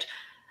injured,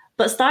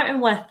 but starting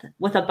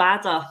with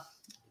Abada,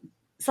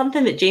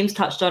 something that James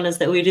touched on is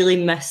that we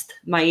really missed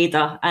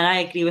Maeda, and I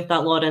agree with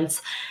that, Lawrence.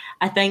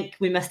 I think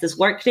we missed his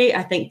work rate.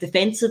 I think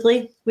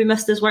defensively we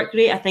missed his work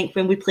rate. I think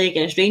when we play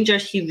against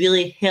Rangers, he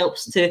really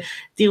helps to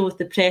deal with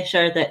the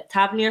pressure that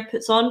Tavernier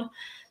puts on.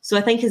 So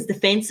I think his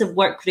defensive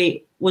work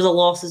rate was a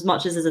loss as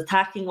much as his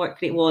attacking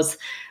work rate was.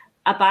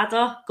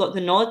 Abada got the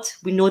nod.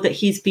 We know that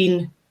he's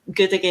been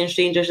good against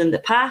Rangers in the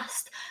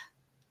past,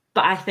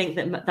 but I think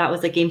that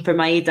was a game for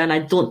Maeda, and I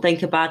don't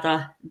think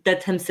Abada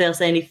did himself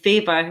any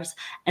favours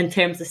in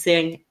terms of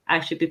saying, I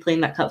should be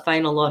playing that cup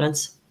final,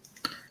 Lawrence.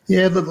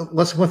 Yeah,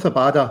 listen, with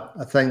Abada,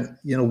 I think,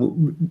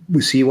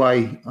 we see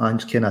why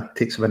Ange kind of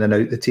takes him in and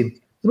out the team.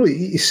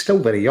 He's still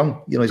very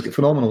young. He's got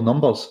phenomenal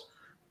numbers,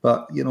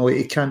 but,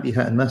 it can be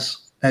hit and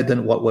miss. It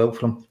didn't work well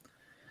for him.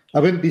 I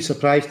wouldn't be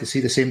surprised to see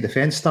the same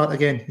defence start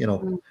again.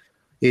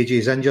 AJ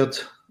is injured.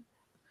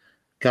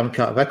 Gavin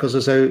Carter-Vickers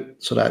is out.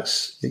 So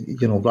that's,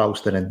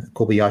 Ralston and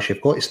Kobayashi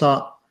have got to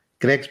start.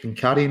 Greg's been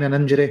carrying an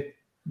injury.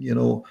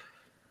 A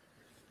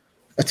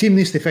team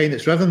needs to find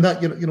its rhythm.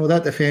 That,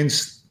 that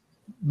defence,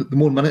 the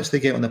more minutes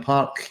they get on the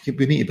park,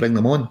 we need to bring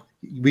them on.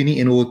 We need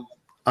to know,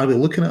 are we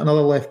looking at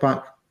another left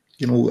back?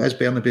 Is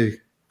Bernabe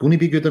going to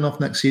be good enough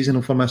next season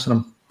if we're missing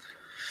him?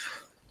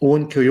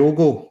 Owen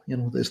Kyogo,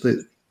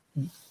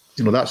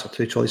 that's our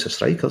two choice of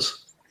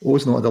strikers.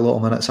 Owen's not had a lot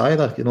of minutes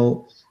either.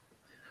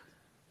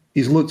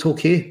 He's looked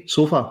okay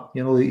so far.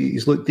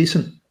 He's looked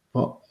decent,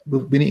 but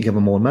we need to give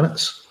him more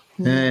minutes.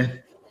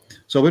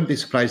 So I wouldn't be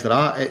surprised at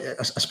that.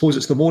 I suppose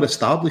it's the more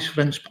established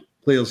French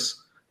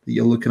players that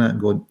you're looking at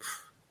and going,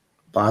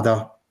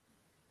 Bada,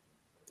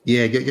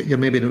 yeah, you're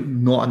maybe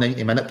not a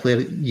 90-minute player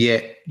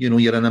yet.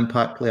 You're an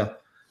impact player.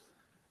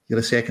 You're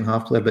a second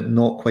half player, but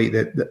not quite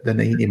the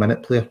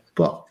 90-minute player.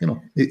 But,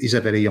 he's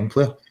a very young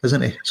player,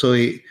 isn't he? So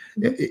he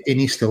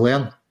needs to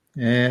learn.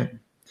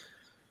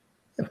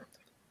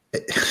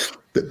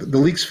 The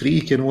league's free,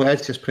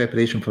 it's just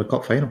preparation for a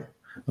cup final.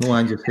 I know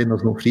Ange's saying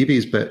there's no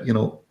freebies, but,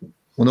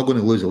 we're not going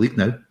to lose the league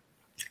now.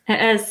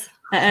 It is.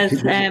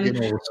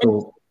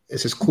 So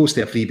it's as close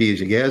to a freebie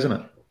as you get, isn't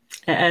it?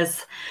 It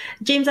is.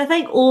 James, I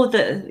think,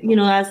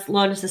 as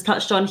Lawrence has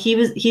touched on,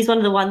 he's one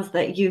of the ones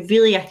that you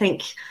really, I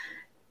think,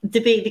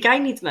 debate. The guy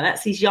needs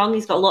minutes. He's young,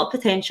 he's got a lot of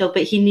potential,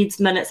 but he needs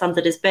minutes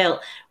under his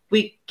belt.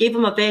 We gave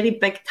him a very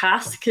big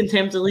task in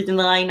terms of leading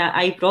the line at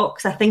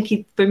Ibrox. I think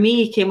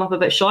he came up a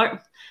bit short.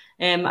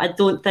 I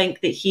don't think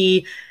that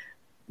he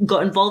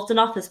got involved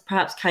enough as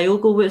perhaps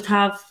Kyogo would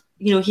have.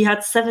 He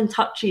had 7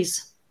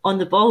 touches on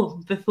the ball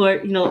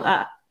before,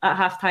 at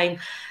half-time.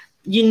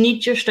 You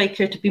need your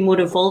striker to be more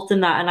involved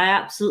in that, and I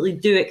absolutely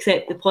do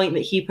accept the point that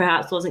he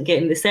perhaps wasn't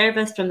getting the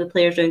service from the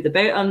players round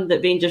about him,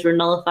 that Rangers were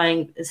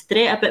nullifying his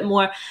threat a bit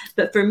more.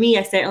 But for me,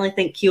 I certainly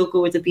think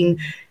Kyogo would have been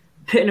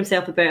putting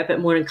himself about a bit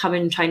more and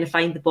coming and trying to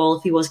find the ball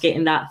if he was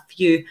getting that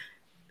few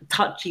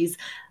touches.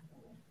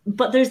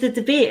 But there's the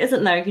debate,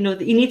 isn't there?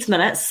 He needs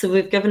minutes, so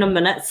we've given him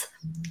minutes.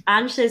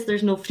 Ange says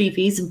there's no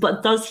freebies,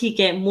 but does he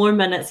get more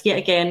minutes yet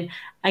again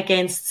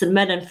against St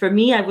Mirren. For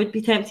me, I would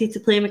be tempted to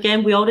play him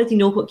again. We already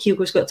know what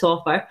Kyogo's got to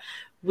offer.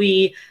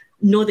 We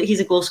know that he's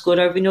a goal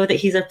scorer. We know that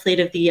he's our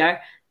player of the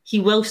year. He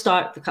will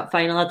start the cup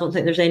final. I don't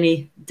think there's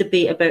any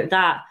debate about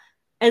that.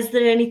 Is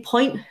there any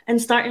point in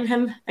starting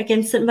him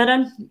against St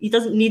Mirren? He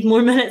doesn't need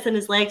more minutes in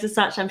his legs as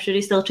such. I'm sure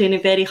he's still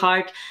training very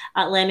hard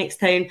at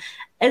Lennoxtown.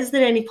 Is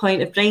there any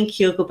point of bringing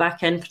Kyogo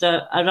back in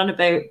for a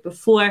runabout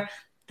before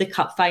the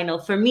cup final?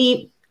 For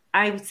me,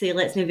 I would say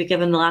let's maybe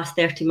give him the last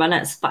 30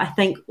 minutes. But I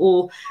think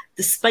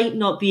despite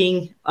not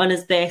being on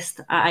his best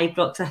at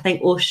Ibrox, I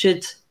think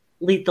should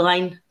lead the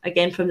line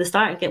again from the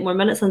start and get more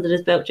minutes under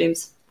his belt,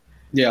 James.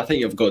 Yeah, I think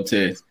you've got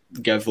to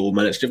give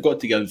minutes. You've got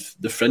to give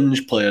the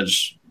fringe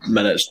players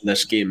minutes in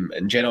this game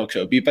in general,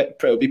 because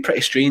it'll be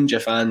pretty strange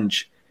if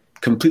Ange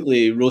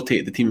completely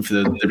rotated the team for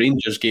the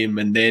Rangers game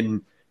and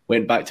then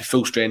went back to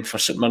full strength for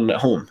St Mirren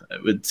at home.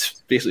 It would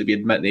basically be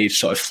admitting he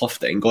sort of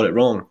fluffed it and got it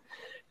wrong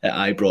at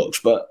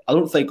Ibrox. But I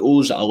don't think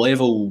O's at a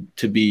level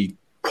to be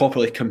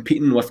properly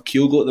competing with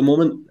Kyogo at the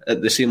moment,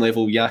 at the same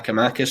level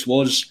Giakoumakis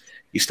was.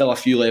 He's still a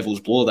few levels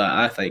below that,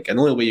 I think. And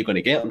the only way you're going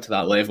to get him to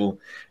that level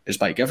is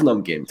by giving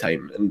him game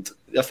time. And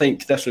I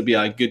think this would be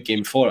a good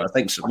game for it. I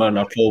think St Mirren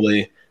are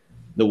probably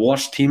the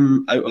worst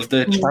team out of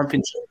the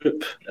championship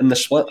group in the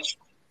split.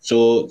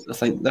 So I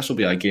think this will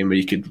be a game where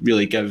you could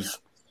really give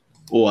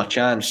a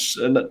chance.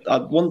 And I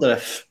wonder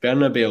if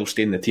Bernabeu will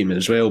stay in the team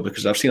as well,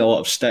 because I've seen a lot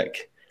of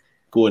stick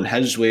going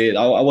his way.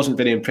 I wasn't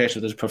very impressed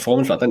with his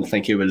performance, but I didn't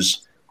think he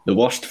was the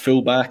worst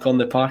fullback on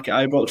the park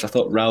at Ibrox. I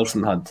thought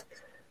Ralston had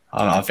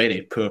a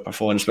very poor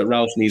performance, but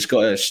Ralston, he's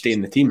got to stay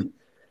in the team.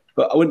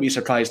 But I wouldn't be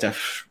surprised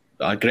if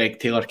Greg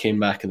Taylor came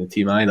back in the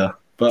team either.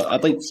 But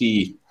I'd like to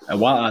see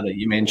Iwata that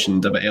you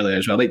mentioned a bit earlier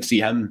as well. I'd like to see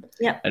him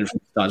in front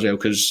of that as well,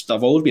 because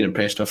I've always been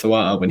impressed with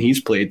Iwata when he's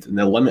played in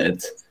the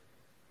limited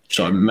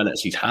sort of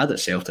minutes he's had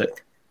at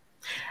Celtic.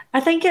 I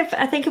think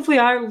if we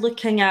are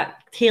looking at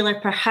Taylor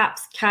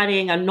perhaps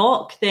carrying a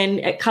knock, then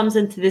it comes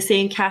into the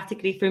same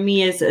category for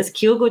me as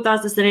Kyogo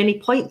does. Is there any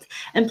point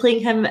in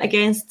playing him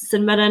against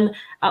St Mirren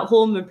at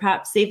home and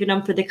perhaps saving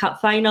him for the cup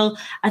final?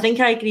 I think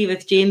I agree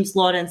with James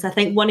Lawrence. I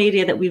think one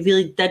area that we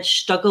really did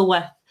struggle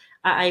with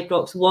at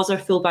Ibrox was our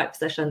fullback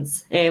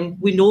positions.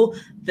 We know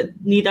that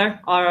neither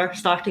are our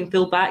starting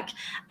fullback,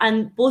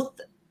 and both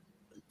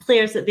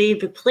players that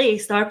they've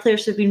replaced are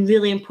players who've been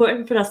really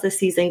important for us this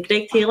season.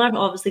 Greg Taylor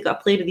obviously got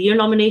a Player of the Year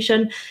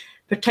nomination,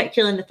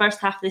 particularly in the first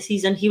half of the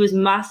season. He was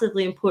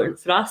massively important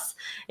for us.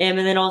 And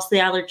then also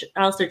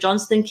Alistair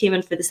Johnston came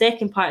in for the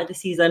second part of the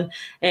season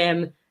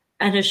and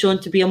has shown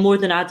to be a more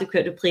than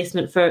adequate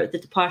replacement for the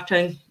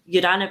departing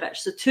Juranovic.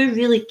 So two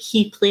really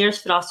key players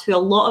for us who a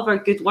lot of our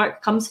good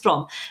work comes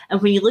from.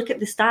 And when you look at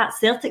the stats,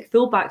 Celtic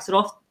fullbacks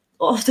are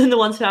often the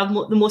ones who have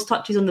the most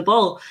touches on the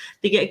ball.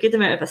 They get a good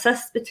amount of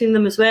assists between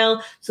them as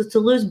well. So to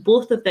lose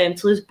both of them,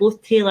 to lose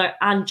both Taylor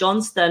and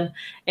Johnston,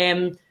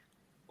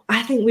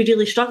 I think we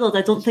really struggled.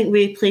 I don't think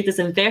we played as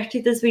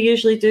inverted as we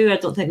usually do. I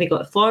don't think we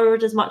got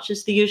forward as much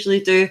as they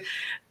usually do.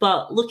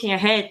 But looking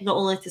ahead, not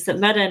only to St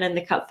Mirren in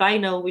the cup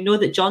final, we know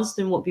that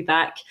Johnston won't be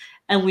back,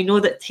 and we know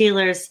that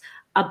Taylor's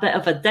a bit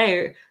of a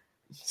doubt.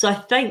 So I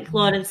think,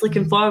 Lawrence,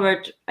 looking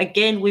forward,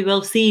 again, we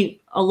will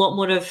see a lot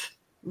more of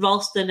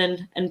Ralston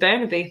and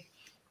Bernabeu.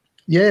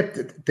 Yeah,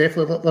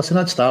 definitely. Listen,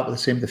 I'd start with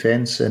the same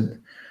defence,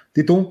 and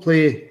they don't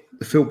play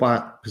the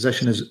full-back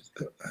position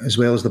as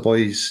well as the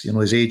boys,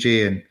 as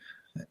AJ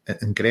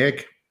and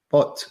Greg.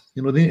 But,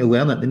 they need to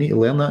learn it. They need to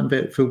learn that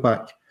in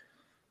full-back.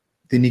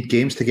 They need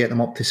games to get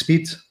them up to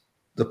speed.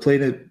 They're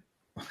playing it,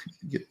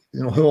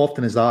 how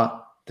often is that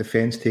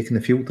defence taking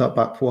the field, that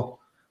back four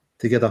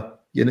together?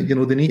 They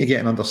need to get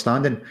an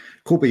understanding.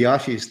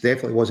 Kobayashi's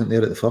definitely wasn't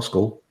there at the first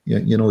goal.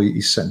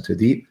 He's sitting too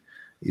deep.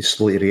 He's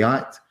slow to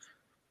react.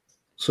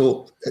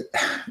 So,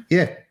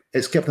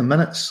 it's give them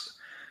minutes.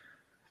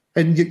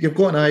 And you've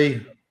got an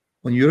eye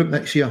on Europe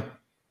next year.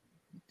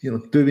 Do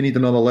we need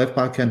another left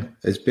back in?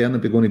 Is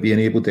Bernabeu going to be an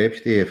able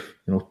deputy if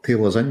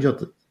Taylor's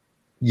injured?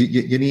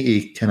 You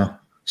need to kind of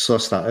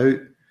suss that out.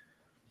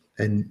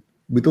 And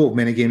we don't have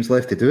many games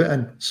left to do it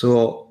in.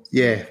 So,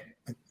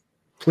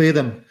 play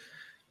them.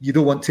 You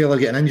don't want Taylor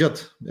getting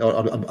injured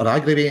or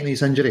aggravating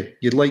his injury.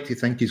 You'd like to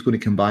think he's going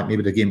to come back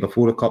maybe the game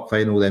before the cup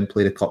final, then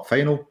play the cup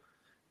final.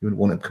 You wouldn't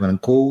want him coming in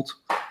cold.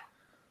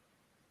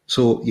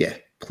 So,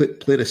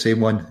 play the same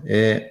one.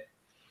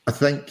 I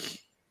think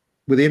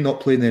with him not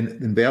playing the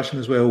inversion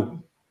as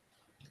well.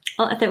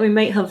 Well, I think we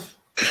might have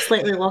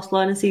slightly lost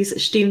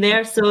Lawrence's stream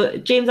there. So,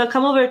 James, I'll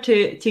come over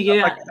to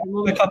you.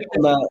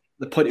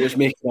 The point he was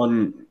making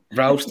on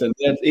Ralston,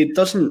 it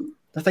doesn't.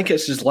 I think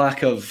it's his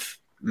lack of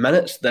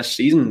minutes this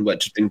season,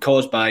 which has been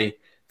caused by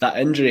that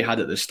injury he had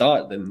at the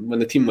start. Then when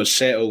the team was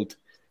settled,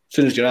 as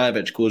soon as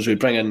Juranovic goes, we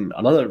bring in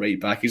another right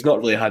back. He's not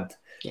really had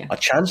a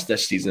chance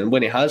this season. And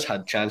when he has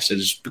had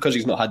chances, because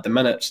he's not had the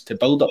minutes to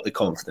build up the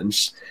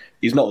confidence,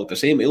 he's not looked the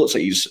same. He looks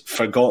like he's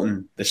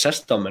forgotten the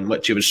system in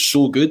which he was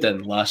so good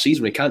in last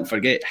season. We can't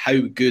forget how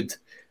good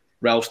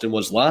Ralston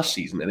was last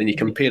season. And then you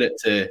compare it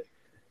to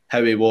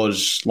how he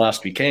was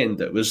last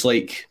weekend. It was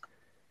like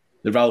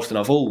the Ralston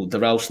of old, the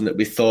Ralston that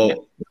we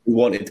thought we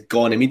wanted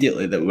gone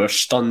immediately, that we were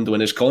stunned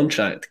when his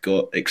contract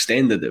got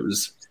extended. It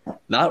was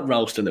that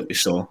Ralston that we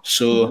saw.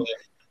 So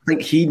I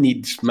think he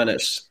needs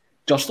minutes,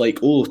 just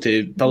like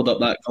to build up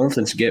that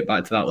confidence to get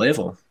back to that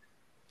level.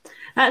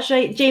 That's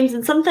right, James.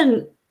 And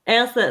something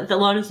else that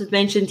Lawrence has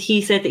mentioned,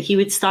 he said that he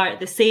would start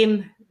the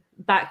same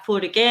back four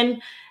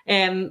again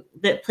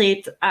that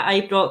played at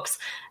Ibrox.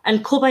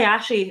 And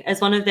Kobayashi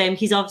is one of them.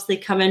 He's obviously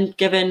come in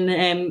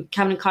given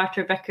Cameron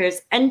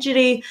Carter-Vickers'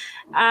 injury.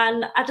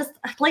 And I'd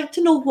like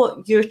to know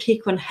what your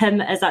take on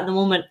him is at the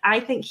moment. I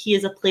think he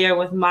is a player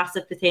with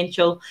massive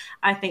potential.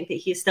 I think that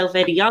he's still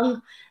very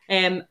young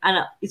and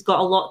he's got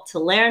a lot to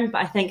learn.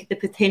 But I think the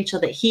potential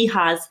that he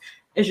has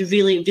is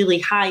really, really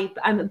high.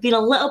 But I'm being a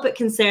little bit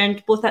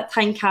concerned, both at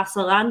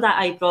Tynecastle and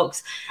at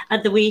Ibrox,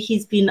 at the way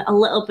he's been a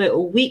little bit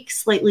weak,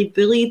 slightly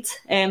bullied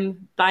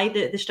by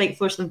the strike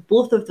force of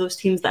both of those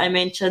teams that I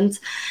mentioned.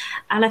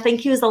 And I think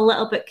he was a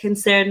little bit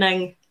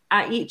concerning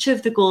at each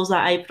of the goals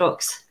at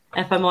Ibrox,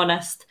 if I'm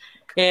honest.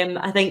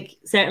 I think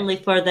certainly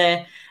for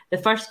the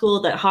first goal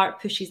that Hart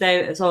pushes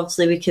out, is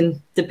obviously we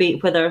can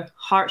debate whether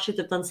Hart should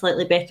have done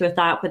slightly better with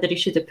that, whether he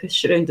should have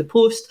pushed around the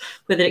post,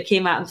 whether it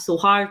came at him so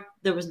hard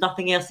there was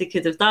nothing else he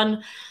could have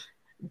done.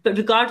 But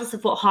regardless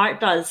of what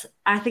Hart does,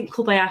 I think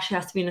Kobayashi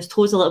has to be on his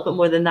toes a little bit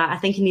more than that. I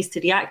think he needs to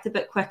react a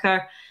bit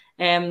quicker.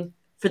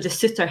 For the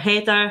Suter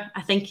header,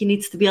 I think he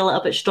needs to be a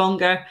little bit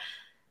stronger,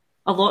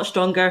 a lot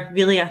stronger,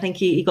 really. I think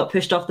he got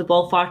pushed off the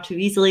ball far too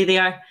easily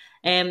there.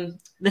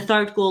 The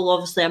third goal,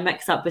 obviously a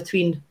mix-up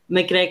between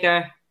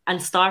McGregor and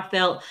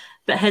Starfelt,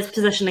 but his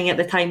positioning at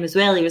the time as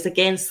well, he was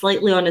again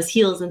slightly on his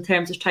heels in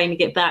terms of trying to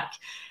get back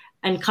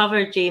and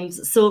cover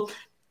James. So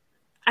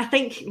I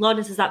think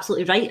Lawrence is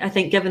absolutely right. I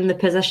think given the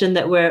position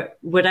that we're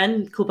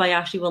in,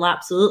 Kobayashi will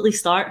absolutely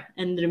start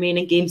in the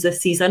remaining games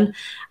this season.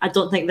 I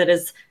don't think there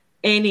is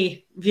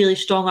any really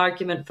strong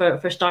argument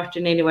for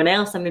starting anyone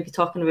else. I may be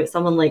talking about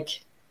someone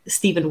like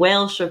Stephen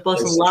Welsh or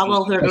Bosun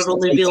Lawal, who are the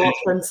only real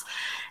options.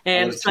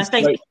 So I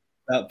think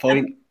that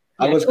point,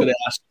 I was going to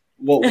ask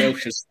what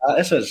Welsh's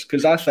status is,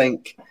 because I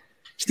think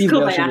Stephen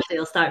Kobayashi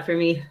will start for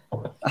me.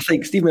 I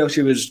think Stephen Welsh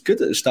was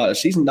good at the start of the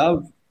season.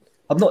 I'm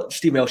not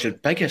Steve Welsh's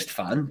biggest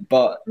fan,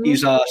 but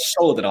he's a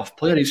solid enough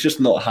player. He's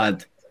just not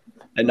had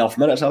enough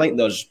minutes. I think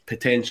there's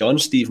potential on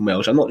Stephen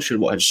Welsh. I'm not sure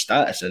what his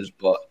status is,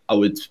 but I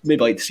would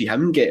maybe like to see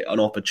him get an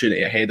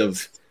opportunity ahead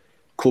of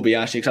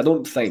Kobayashi, because I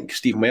don't think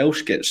Stephen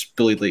Welsh gets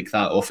bullied like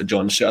that off of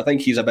John Stewart. I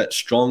think he's a bit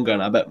stronger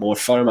and a bit more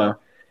firmer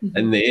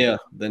in the air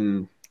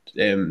than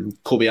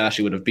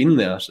Kobayashi would have been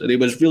there. So he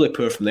was really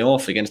poor from the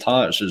off against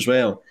Hearts as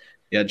well.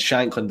 He had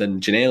Shankland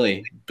and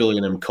Ginnelly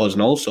bullying him,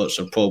 causing all sorts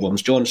of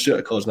problems. John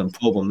Stewart causing him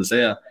problems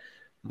there.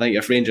 I think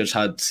if Rangers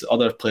had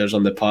other players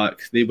on the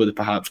park, they would have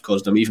perhaps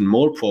caused him even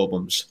more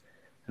problems.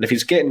 And if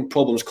he's getting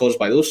problems caused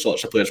by those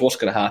sorts of players, what's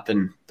going to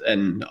happen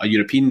in a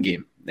European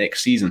game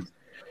next season?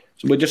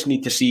 So we just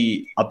need to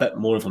see a bit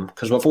more of him,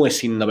 because we've only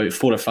seen about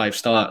 4 or 5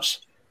 starts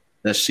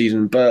this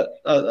season.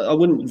 But I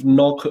wouldn't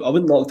knock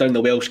down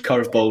the Welsh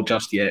curveball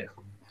just yet.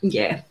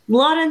 Yeah.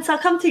 Lawrence, I'll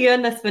come to you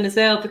on this one as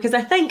well, because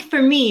I think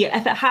for me,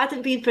 if it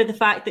hadn't been for the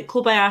fact that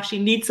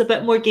Kobayashi needs a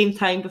bit more game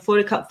time before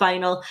the cup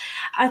final,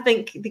 I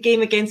think the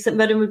game against St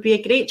Mirren would be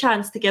a great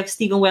chance to give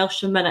Stephen Welsh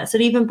some minutes, or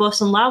even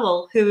Bosun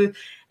Lawal, who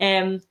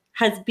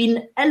has been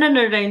in and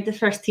around the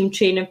first team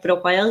training for a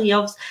while.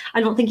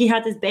 I don't think he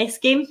had his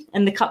best game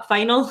in the cup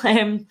final.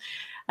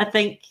 I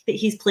think that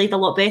he's played a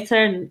lot better,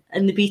 and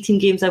in the B team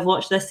games I've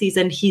watched this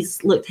season,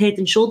 he's looked head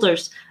and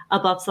shoulders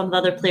above some of the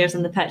other players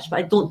on the pitch. But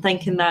I don't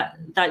think in that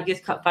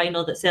Youth Cup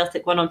final that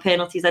Celtic won on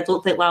penalties, I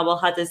don't think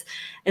Lawal had his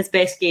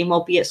best game,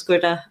 albeit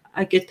scored a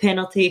good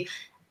penalty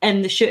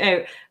in the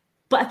shootout.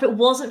 But if it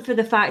wasn't for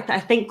the fact that I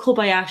think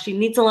Kobayashi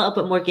needs a little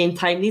bit more game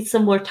time, needs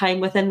some more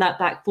time within that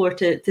back four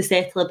to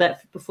settle a bit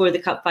before the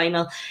cup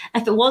final,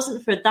 if it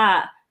wasn't for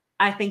that,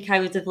 I think I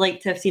would have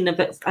liked to have seen a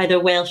bit either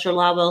Welsh or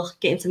Lawal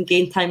getting some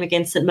game time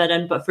against St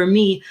Mirren. But for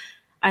me,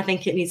 I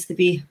think it needs to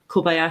be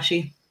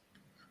Kobayashi.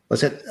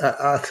 Listen,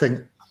 I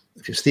think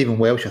if you're Stephen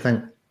Welsh, I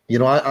think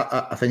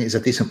I think he's a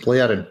decent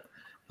player, and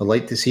I'd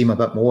like to see him a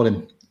bit more.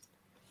 And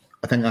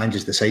I think Ange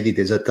has decided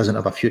he doesn't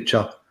have a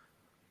future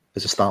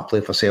as a start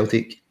player for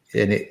Celtic,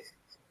 and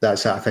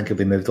that's it. I think he'll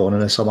be moved on in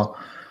the summer.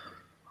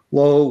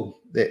 Lawal,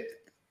 the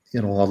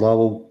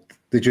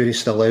jury's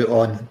still out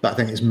on, but I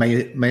think it's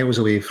miles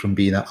away from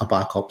being a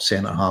backup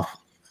centre half.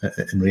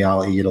 In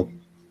reality,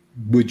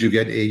 would you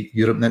get to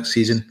Europe next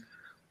season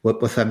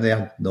with him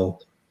there? No.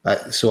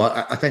 So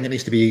I think it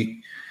needs to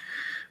be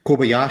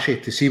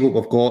Kobayashi to see what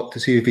we've got, to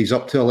see if he's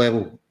up to a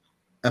level.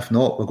 If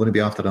not, we're going to be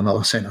after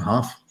another centre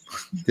half.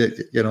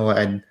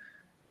 And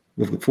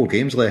we've got 4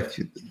 games left.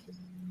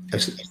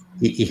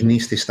 He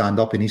needs to stand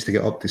up. He needs to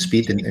get up to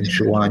speed and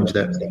show Ange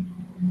that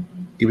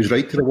he was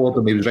right to reward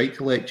him. He was right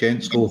to let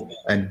Gents go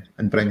and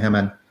bring him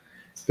in.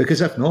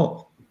 Because if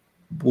not,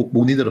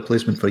 we'll need a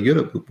replacement for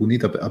Europe. We'll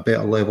need a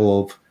better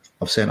level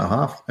of centre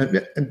half.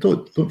 And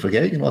don't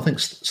forget, I think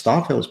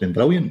Starfelt's been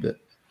brilliant, but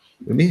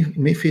we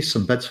may face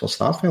some bids for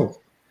Starfelt.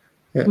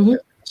 Yeah,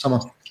 summer.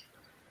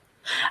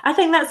 I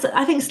think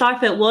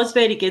Starfelt was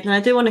very good, and I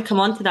do want to come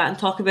on to that and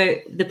talk about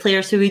the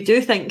players who we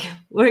do think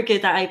were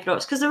good at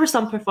Ibrox, because there were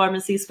some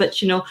performances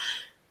which,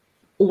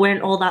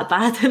 weren't all that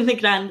bad in the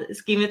grand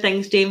scheme of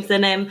things, James.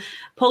 And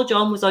Paul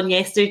John was on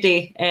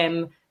yesterday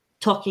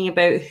talking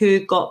about who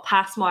got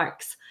pass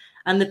marks,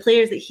 and the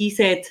players that he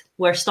said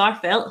were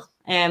Starfelt,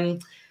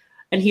 and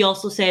he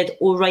also said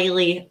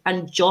O'Reilly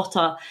and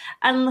Jota.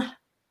 And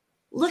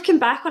looking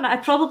back on it, I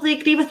probably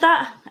agree with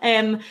that.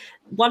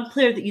 One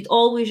player that you'd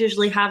always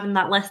usually have in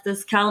that list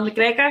is Callum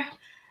McGregor.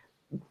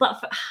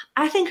 But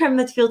I think our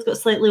midfield got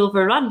slightly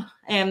overrun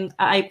at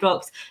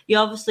Ibrox. He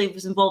obviously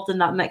was involved in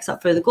that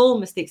mix-up for the goal.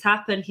 Mistakes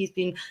happen. He's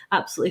been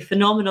absolutely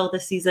phenomenal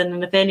this season.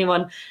 And if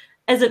anyone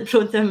isn't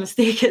prone to a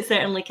mistake, it's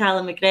certainly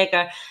Callum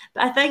McGregor.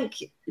 But I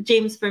think,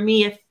 James, for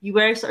me, if you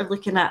were sort of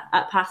looking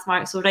at pass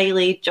marks,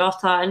 O'Reilly,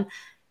 Jota, and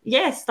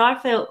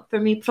Starfelt,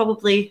 for me,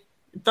 probably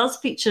does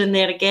feature in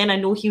there again. I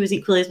know he was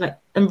equally as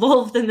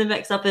involved in the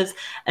mix-up as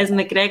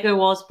McGregor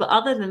was, but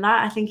other than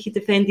that, I think he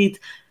defended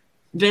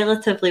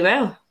relatively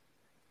well.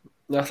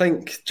 I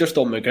think just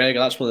on McGregor,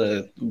 that's one of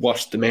the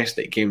worst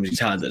domestic games he's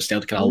had at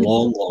Celtic in a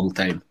long, long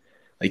time.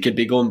 Like, he'd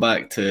be going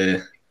back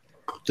to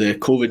the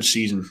COVID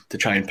season to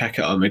try and pick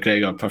at a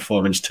McGregor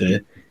performance to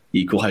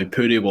equal how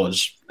poor he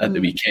was at the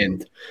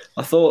weekend.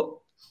 I was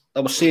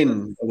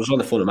on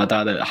the phone with my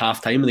dad at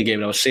half time in the game,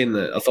 and I was saying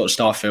that I thought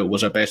Starfelt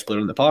was our best player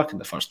in the park in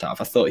the first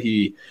half. I thought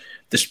he,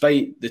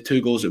 despite the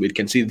 2 goals that we'd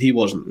conceded, he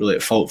wasn't really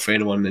at fault for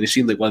anyone, and he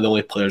seemed like one of the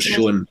only players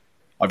showing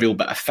a real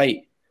bit of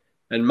fight.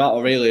 And Matt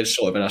O'Reilly is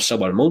sort of in a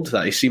similar mould to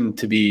that. He seemed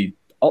to be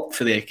up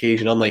for the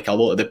occasion, unlike a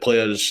lot of the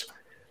players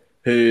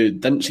who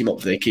didn't seem up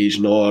for the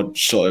occasion or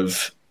sort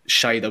of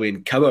shied away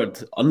and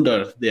cowered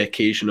under the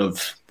occasion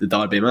of the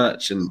Derby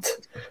match and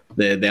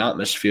the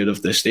atmosphere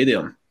of the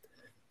stadium.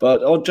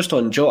 But just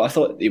on Jota, I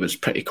thought he was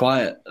pretty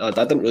quiet. I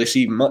didn't really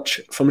see much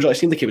from Jota. It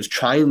seemed like he was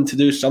trying to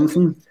do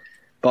something,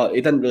 but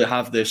he didn't really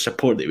have the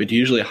support that he would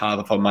usually have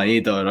if a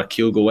Maeda or a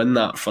Kyogo in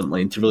that front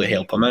line to really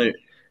help him out.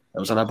 It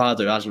was an Abada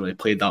who hasn't really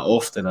played that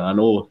often, and I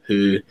know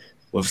who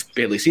we've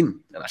barely seen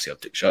in a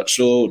Celtic shirt.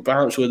 So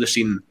perhaps we would have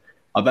seen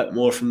a bit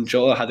more from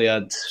Jota had he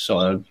had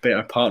sort of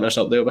better partners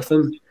up there with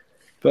him.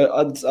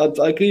 But I'd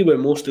agree with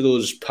most of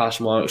those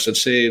pass marks. I'd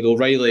say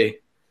O'Reilly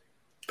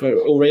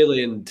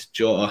and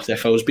Jota.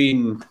 If I was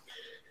being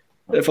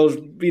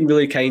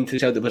really kind to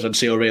Celtic players, I'd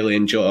say O'Reilly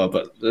and Jota.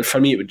 But for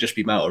me, it would just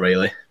be Matt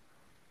O'Reilly.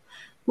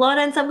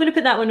 Lawrence, I'm going to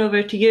put that one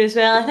over to you as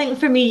well. I think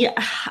for me,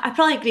 I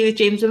probably agree with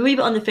James. I'm a wee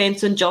bit on the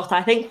fence on Jota.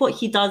 I think what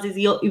he does is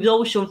he was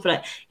always shown for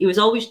it. He was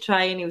always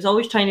trying. He was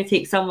always trying to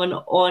take someone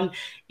on.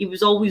 He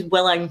was always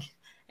willing.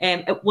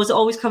 Was it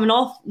always coming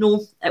off?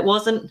 No, it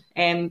wasn't.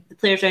 The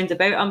players round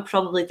about him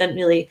probably didn't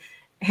really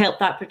help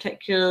that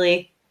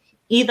particularly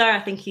either. I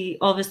think he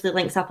obviously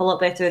links up a lot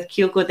better with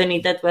Kyogo than he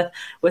did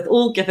with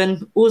O,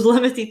 given O's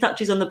limited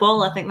touches on the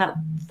ball. I think that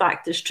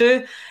fact is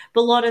true.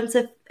 But Lawrence,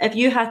 if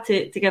you had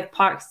to give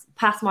pass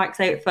marks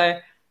out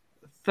for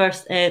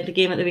the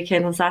game at the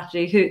weekend on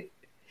Saturday,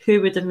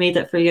 who would have made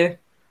it for you?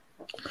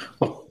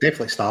 Well,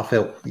 definitely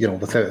Starfelt,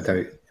 without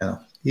a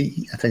doubt.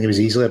 I think he was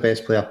easily the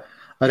best player.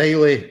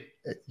 O'Reilly,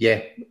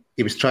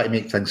 he was trying to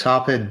make things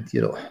happen.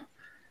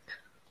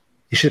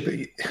 He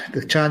should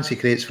the chance he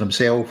creates for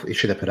himself, he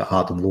should have put it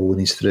hard and low when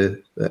he's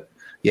through. But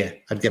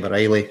I'd give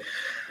O'Reilly.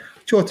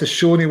 Jota's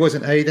shown he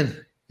wasn't hiding.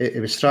 He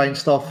was trying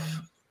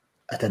stuff.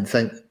 I didn't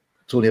think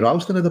Tony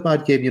Ralston had a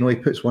bad game. He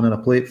puts one on a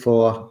plate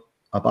for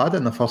Abada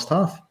in the first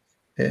half.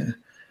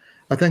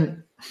 I think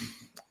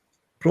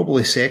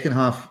probably second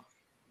half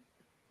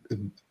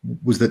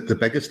was the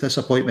biggest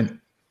disappointment,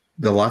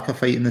 the lack of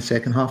fight in the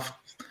second half.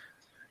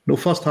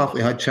 First half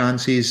we had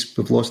chances,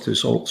 we've lost 2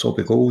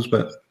 soppy goals,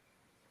 but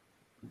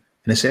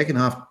in the second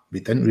half we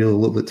didn't really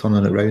look like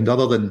turning it around,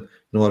 other than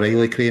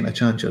O'Reilly creating a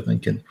chance. You're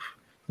thinking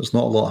there's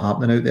not a lot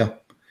happening out there.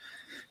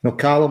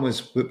 Callum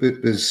was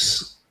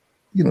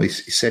he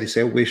said his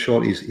elbow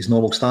short, his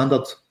normal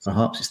standard.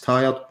 Perhaps he's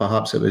tired,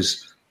 perhaps it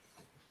was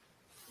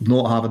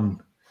not having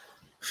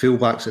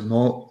fullbacks that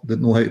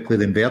know how to play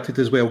the inverted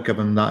as well,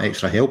 giving that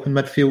extra help in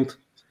midfield.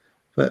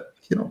 But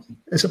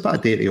it's a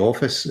bad day at the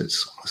office.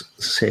 It's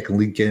a second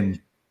league game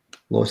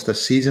lost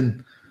this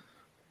season.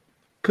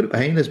 Put it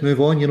behind us, move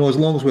on. As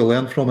long as we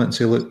learn from it and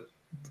say, look,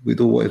 we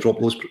don't want to drop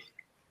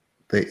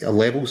the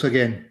levels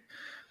again.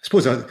 I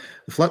suppose the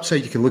flip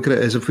side you can look at it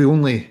is if we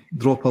only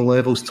drop our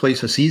levels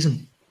twice a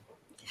season,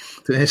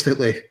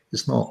 domestically,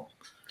 it's not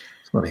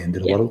the end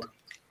of the world.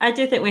 I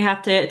do think we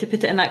have to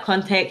put it in that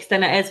context,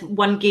 and it is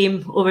one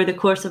game over the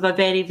course of a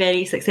very,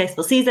 very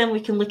successful season. We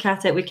can look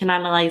at it, we can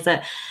analyse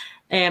it.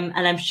 And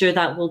I'm sure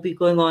that will be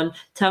going on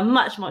to a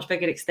much, much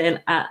bigger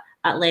extent at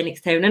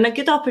Lennox Town, and a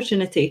good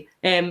opportunity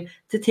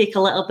to take a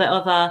little bit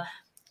of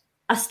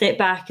a step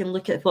back and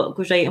look at what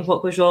goes right and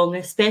what goes wrong,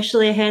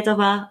 especially ahead of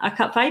a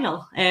cup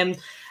final.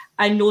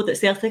 I know that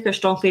Celtic are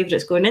strong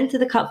favourites going into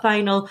the cup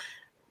final,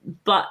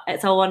 but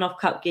it's a one-off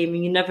cup game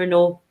and you never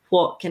know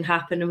what can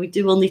happen, and we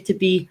will need to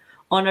be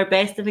on our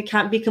best and we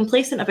can't be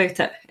complacent about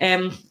it.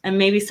 And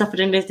maybe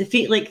suffering a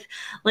defeat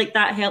like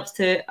that helps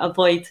to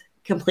avoid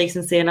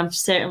complacency, and I'm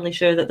certainly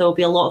sure that there will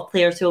be a lot of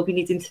players who will be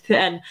needing to put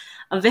in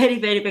a very,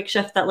 very big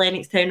shift at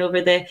Lennoxtown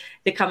over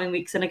the coming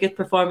weeks, and a good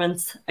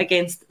performance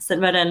against St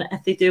Mirren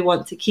if they do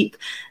want to keep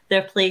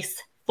their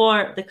place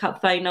for the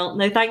cup final.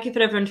 Now, thank you for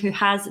everyone who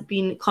has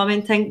been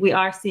commenting. We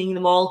are seeing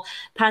them all.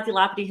 Paddy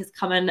Labrie has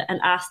come in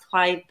and asked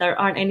why there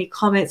aren't any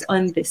comments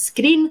on the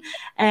screen,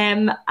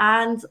 and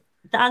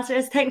the answer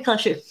is technical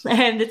issue.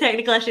 The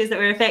technical issues that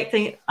were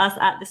affecting us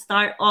at the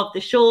start of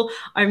the show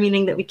are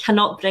meaning that we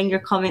cannot bring your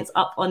comments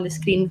up on the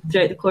screen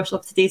throughout the course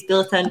of today's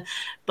bulletin,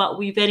 but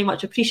we very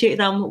much appreciate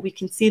them. We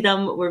can see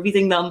them, we're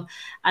reading them,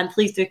 and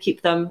please do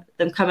keep them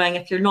coming.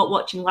 If you're not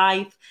watching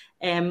live,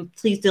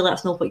 please do let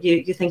us know what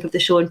you think of the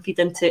show and feed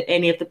into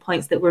any of the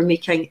points that we're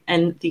making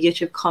in the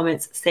YouTube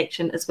comments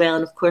section as well,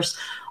 and of course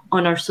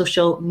on our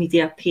social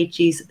media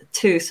pages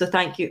too. So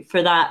thank you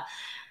for that.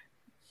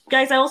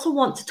 Guys, I also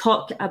want to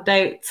talk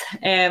about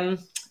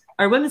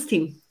our women's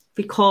team,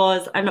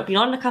 because I've not been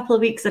on in a couple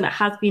of weeks and it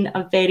has been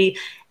a very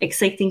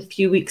exciting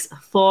few weeks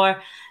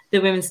for the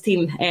women's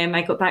team.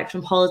 I got back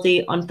from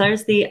holiday on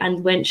Thursday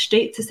and went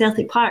straight to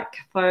Celtic Park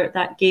for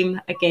that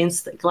game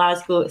against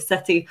Glasgow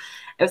City.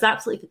 It was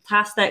absolutely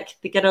fantastic.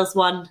 The girls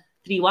won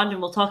 3-1, and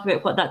we'll talk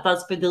about what that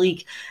does for the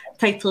league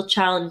title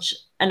challenge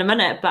in a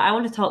minute. But I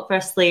want to talk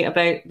firstly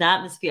about the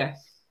atmosphere.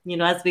 You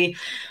know, as we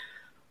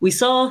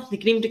saw the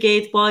Green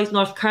Brigade boys,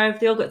 North Curve,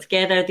 they all got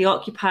together, they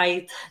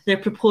occupied their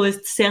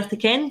proposed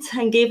Celtic end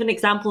and gave an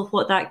example of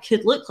what that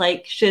could look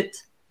like should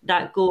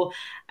that go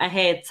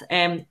ahead.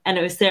 And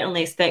it was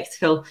certainly a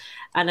spectacle.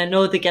 And I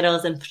know the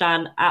girls and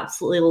Fran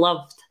absolutely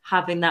loved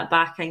having that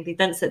backing. They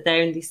didn't sit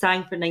down, they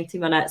sang for 90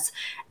 minutes.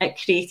 It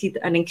created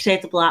an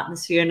incredible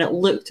atmosphere and it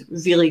looked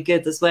really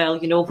good as well.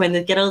 You know, when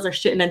the girls are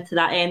shooting into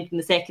that end in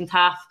the second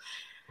half,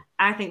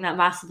 I think that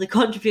massively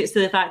contributes to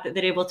the fact that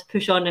they're able to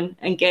push on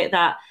and get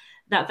that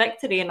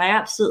victory. And I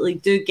absolutely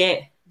do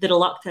get the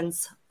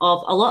reluctance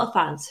of a lot of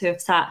fans who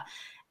have sat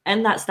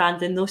in that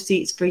stand in those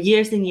seats for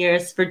years and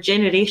years, for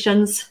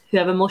generations, who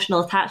have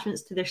emotional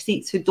attachments to their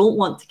seats, who don't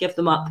want to give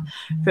them up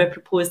for a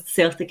proposed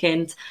Celtic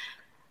end.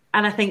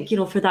 And I think, you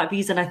know, for that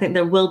reason, I think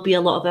there will be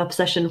a lot of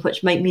opposition,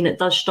 which might mean it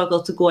does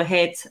struggle to go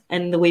ahead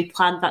in the way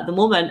planned at the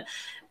moment.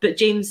 But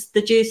James,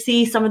 did you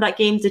see some of that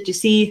game? Did you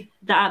see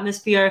the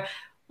atmosphere?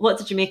 What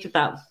did you make of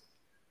that?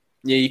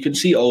 Yeah, you can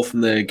see it all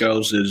from the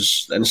girls'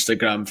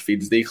 Instagram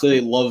feeds. They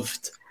clearly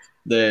loved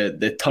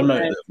the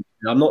turnout.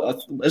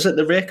 Is it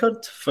the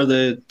record for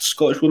the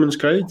Scottish women's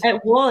crowd?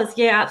 It was,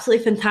 yeah,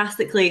 absolutely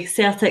fantastically.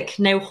 Celtic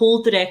now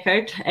hold the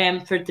record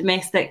for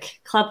domestic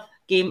club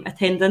game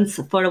attendance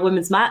for a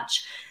women's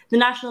match. The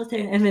national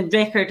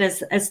record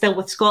is still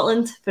with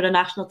Scotland for a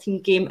national team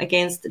game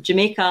against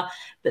Jamaica,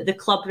 but the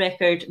club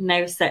record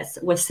now sits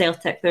with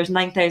Celtic. There's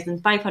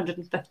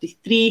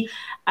 9,553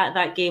 at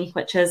that game,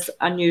 which is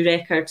a new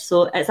record.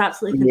 So it's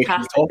absolutely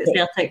fantastic that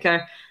Celtic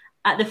are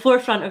at the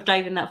forefront of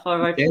driving that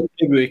forward. Yeah,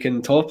 maybe we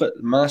can top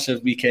it.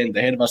 Massive weekend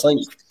ahead of us. I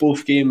think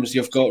both games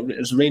you've got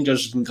is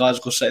Rangers and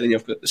Glasgow City, and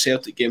you've got the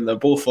Celtic game. They're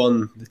both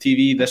on the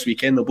TV this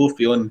weekend. They'll both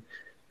be on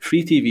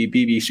free TV,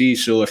 BBC.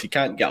 So if you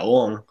can't get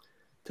along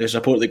to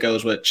support the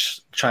girls, which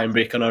try and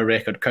break on our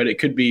record crowd, it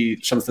could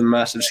be something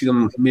massive. See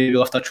them maybe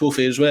lift a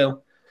trophy as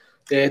well.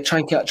 Try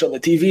and catch up the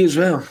TV as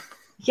well.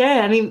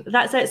 Yeah, I mean,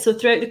 that's it. So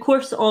throughout the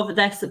course of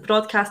this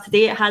broadcast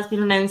today, it has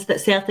been announced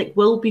that Celtic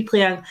will be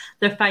playing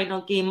their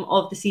final game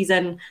of the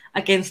season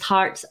against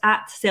Hearts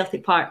at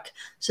Celtic Park.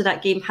 So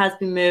that game has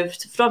been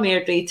moved from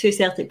Airdrie to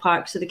Celtic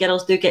Park. So the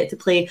girls do get to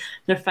play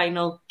their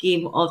final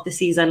game of the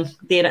season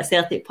there at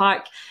Celtic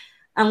Park.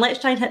 And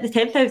let's try and hit the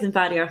 10,000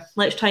 barrier.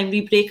 Let's try and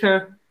re-break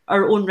our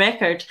own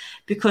record,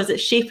 because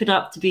it's shaping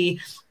up to be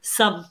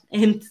some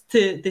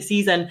into the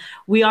season.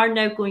 We are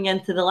now going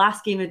into the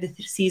last game of the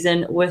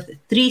season with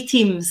 3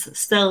 teams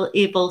still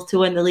able to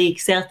win the league: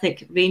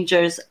 Celtic,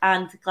 Rangers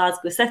and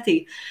Glasgow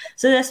City.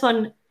 So this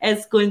one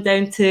is going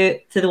down to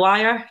the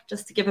wire.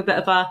 Just to give a bit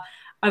of a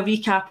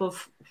recap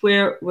of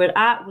where we're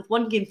at, with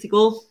 1 game to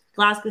go,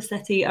 Glasgow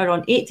City are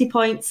on 80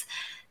 points.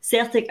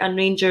 Celtic and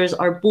Rangers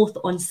are both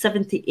on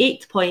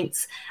 78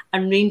 points,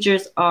 and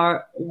Rangers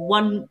are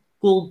 1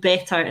 goal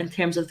better in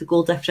terms of the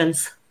goal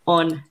difference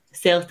on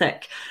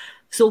Celtic.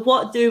 So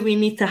what do we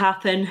need to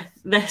happen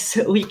this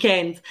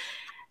weekend?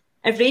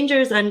 If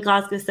Rangers and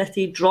Glasgow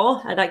City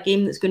draw at that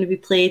game that's going to be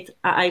played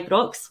at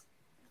Ibrox,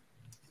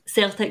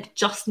 Celtic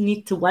just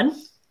need to win.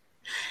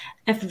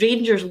 If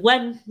Rangers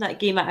win that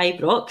game at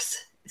Ibrox,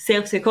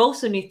 Celtic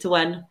also need to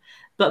win,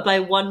 but by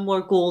 1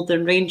 more goal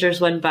than Rangers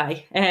win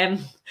by.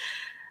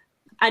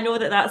 I know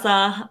that's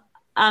a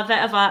bit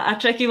of a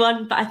tricky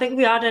one, but I think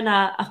we are in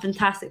a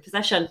fantastic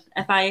position.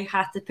 If I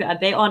had to put a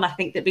bet on, I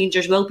think that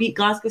Rangers will beat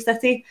Glasgow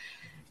City.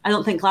 I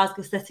don't think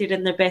Glasgow City are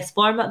in their best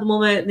form at the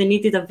moment. They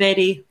needed a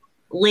very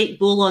late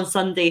goal on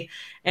Sunday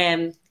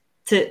to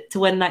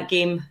win that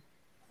game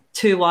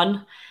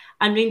 2-1.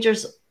 And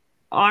Rangers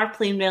are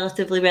playing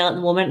relatively well at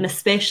the moment, and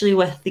especially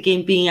with the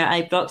game being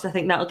at Ibrox, I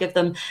think that'll give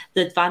them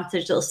the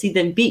advantage. That'll see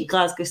them beat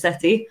Glasgow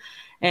City.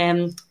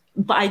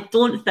 But I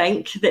don't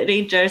think that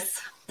Rangers...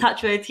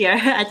 touch wood here,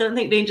 I don't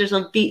think Rangers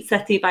will beat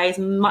City by as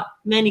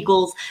many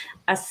goals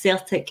as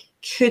Celtic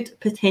could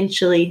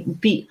potentially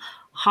beat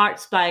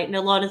Hearts by.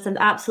 Now, Lawrence, I'm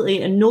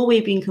absolutely in no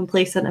way being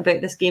complacent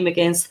about this game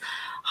against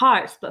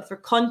Hearts, but for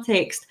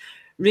context,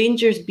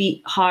 Rangers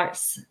beat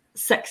Hearts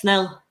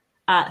 6-0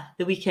 at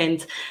the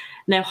weekend.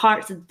 Now,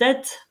 Hearts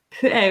did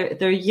put out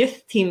their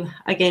youth team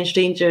against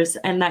Rangers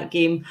in that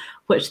game,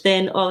 which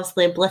then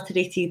obviously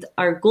obliterated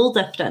our goal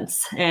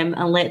difference and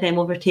let them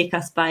overtake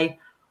us by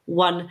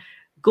 1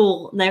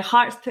 goal. Now,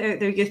 Hearts put out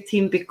their youth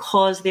team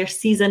because their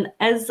season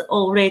is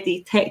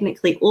already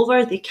technically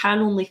over. They can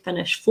only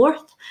finish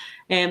 4th.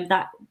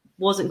 That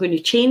wasn't going to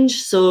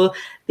change, so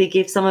they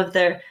gave some of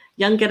their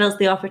young girls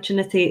the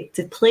opportunity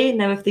to play.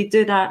 Now, if they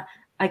do that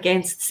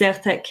against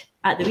Celtic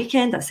at the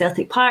weekend at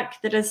Celtic Park,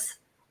 there is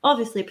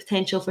obviously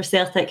potential for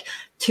Celtic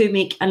to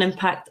make an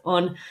impact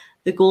on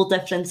the goal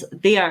difference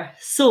there.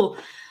 So,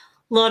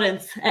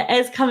 Lawrence, it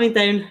is coming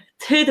down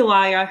to the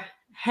wire.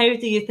 How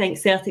do you think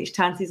Celtic's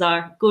chances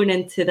are going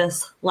into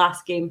this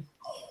last game?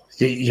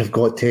 You've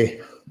got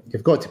to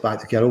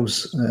back the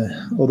girls.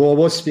 Although I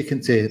was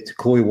speaking to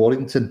Chloe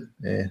Warrington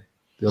the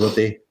other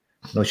day.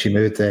 She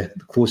moved the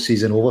close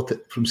season over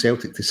from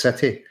Celtic to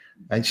City,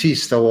 and she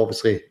still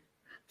obviously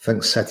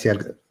thinks City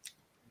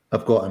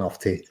have got enough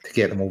to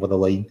get them over the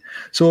line.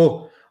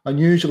 So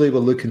unusually we're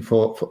looking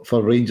for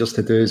Rangers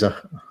to do us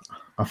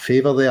a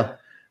favour there,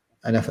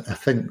 and I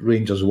think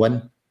Rangers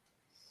win.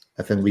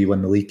 I think we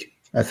win the league.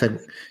 I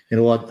think,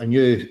 a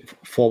new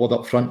forward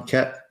up front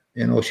kit,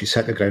 she's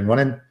hit the ground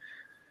running.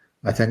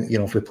 I think,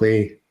 if we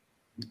play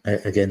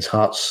against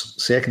Hearts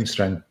second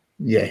string,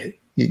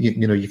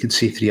 you could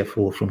see 3 or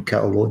 4 from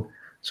kit alone.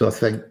 So I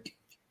think,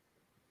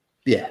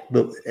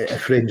 but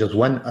if Rangers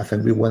win, I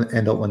think we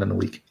end up winning the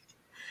league.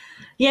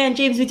 Yeah, and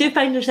James, we do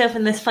find ourselves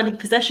in this funny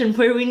position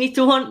where we need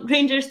to want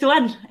Rangers to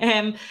win.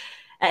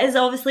 It is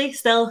obviously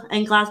still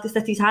in Glasgow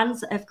City's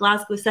hands. If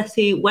Glasgow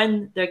City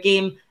win their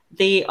game,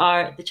 they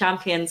are the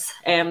champions.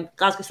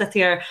 Glasgow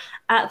City are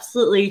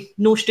absolutely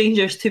no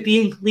strangers to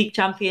being league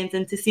champions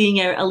and to seeing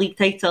out a league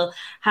title,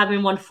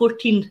 having won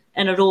 14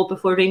 in a row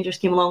before Rangers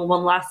came along and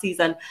won last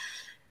season.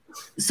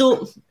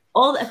 So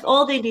if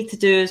all they need to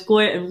do is go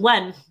out and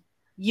win,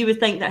 you would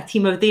think that a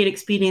team of their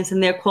experience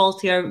and their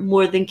quality are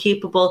more than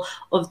capable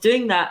of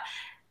doing that.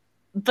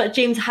 But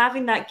James,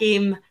 having that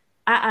game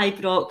at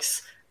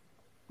Ibrox,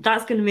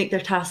 that's going to make their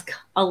task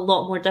a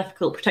lot more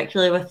difficult,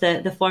 particularly with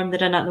the form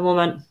they're in at the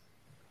moment.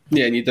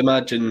 Yeah, and you'd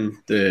imagine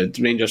the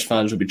Rangers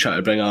fans would be trying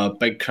to bring a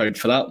big crowd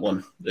for that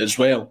one as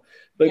well.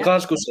 But yeah.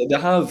 Glasgow,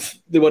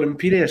 they were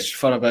imperious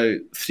for about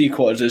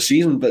 3/4 of the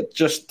season, but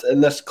just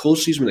in this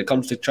close season, when it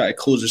comes to try to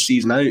close the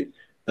season out,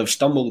 they've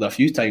stumbled a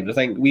few times. I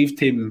think we've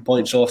taken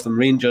points off them.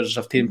 Rangers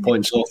have taken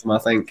points off them, I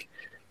think.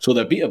 So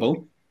they're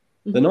beatable.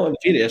 They're not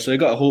imperious, so they've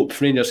got to hope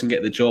Rangers can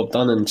get the job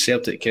done and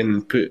Celtic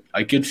can put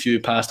a good few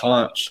past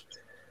Hearts.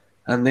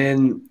 And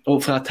then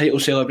hope for a title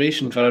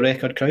celebration for a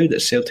record crowd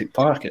at Celtic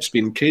Park. It's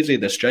been crazy,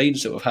 the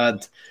strides that we've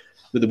had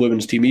with the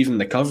women's team, even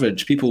the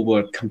coverage. People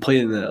were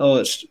complaining that,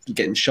 it's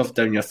getting shoved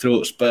down your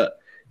throats. But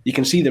you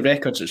can see the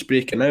records it's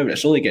breaking out.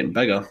 It's only getting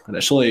bigger and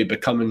it's only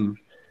becoming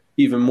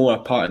even more a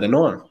part of the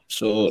norm.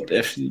 So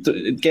if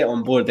get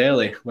on board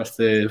early with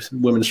the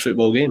women's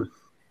football game.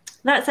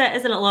 That's it,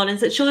 isn't it,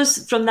 Lawrence? It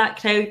shows from that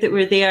crowd that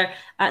were there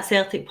at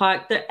Celtic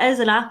Park, there is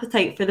an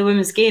appetite for the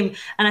women's game.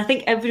 And I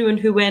think everyone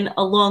who went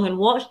along and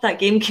watched that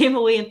game came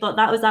away and thought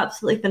that was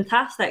absolutely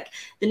fantastic.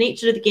 The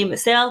nature of the game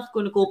itself,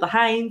 going to go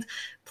behind,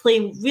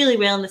 playing really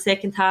well in the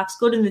second half,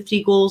 scoring the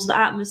 3 goals, the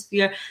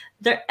atmosphere,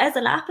 there is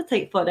an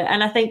appetite for it.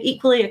 And I think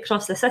equally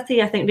across the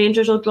city, I think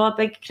Rangers will draw a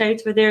big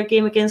crowd for their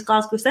game against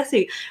Glasgow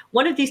City.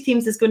 One of these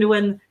teams is going to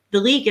win the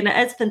league, and it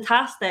is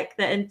fantastic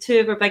that in 2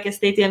 of our biggest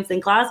stadiums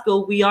in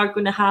Glasgow, we are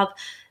going to have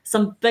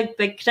some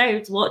big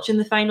crowds watching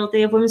the final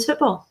day of women's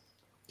football.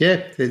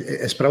 Yeah,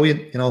 it's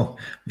brilliant. I'm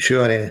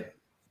sure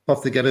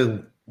birthday girl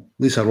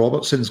Lisa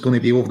Robertson's going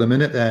to be over the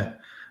moon at the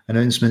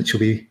announcement she'll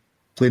be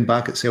playing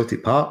back at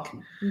Celtic Park.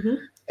 Mm-hmm.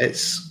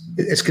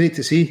 It's great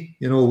to see.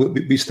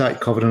 We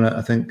started covering it,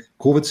 I think,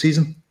 COVID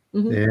season.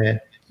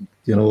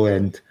 Mm-hmm.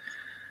 And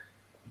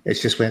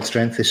it's just went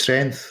strength to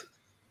strength.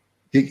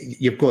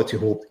 You've got to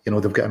hope,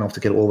 they've got enough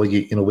to get it over.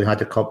 We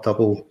had a cup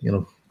double,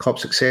 cup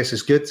success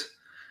is good.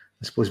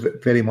 I suppose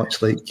very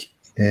much like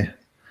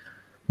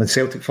when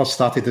Celtic first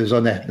started, it was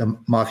on the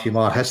Matthew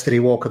Marr history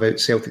walk about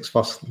Celtic's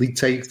first league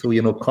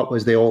title. Cup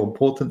was the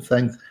all-important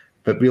thing,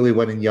 but really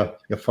winning your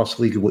first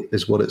league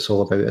is what it's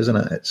all about, isn't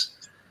it? It's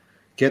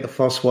get the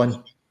first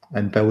one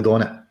and build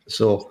on it.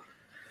 So,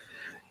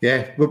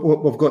 yeah,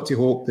 we've got to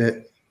hope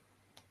that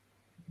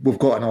we've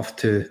got enough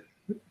to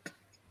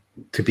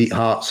beat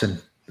Hearts and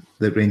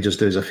the Rangers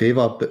do us a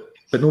favour, but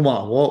no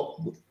matter what,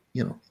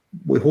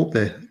 we hope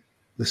the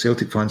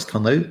Celtic fans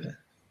turn out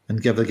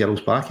and give the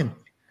girls backing.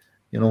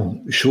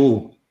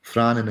 Show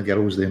Fran and the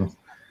girls, a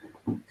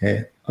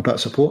bit of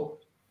support.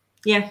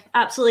 Yeah,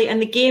 absolutely. And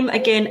the game,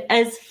 again,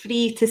 is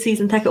free to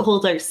season ticket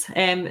holders.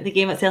 The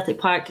game at Celtic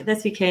Park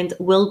this weekend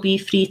will be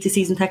free to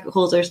season ticket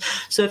holders.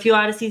 So if you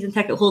are a season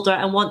ticket holder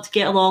and want to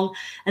get along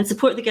and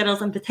support the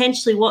girls and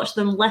potentially watch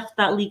them lift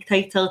that league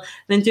title,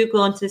 then do go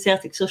onto the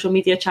Celtic social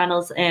media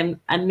channels and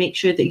make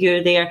sure that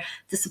you're there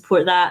to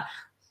support that.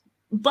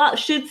 But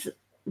should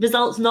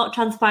results not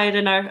transpire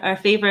in our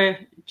favour,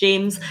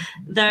 James,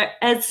 there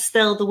is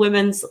still the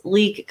Women's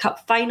League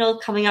Cup final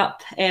coming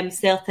up.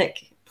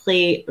 Celtic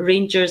play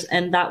Rangers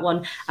in that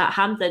one at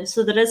Hampden,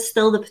 so there is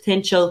still the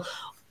potential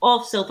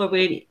of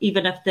silverware,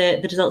 even if the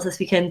results this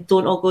weekend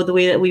don't all go the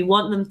way that we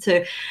want them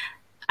to.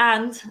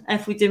 And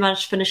if we do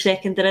manage to finish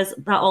second, there is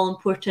that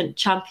all-important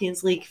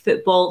Champions League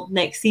football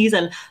next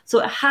season. So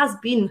it has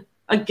been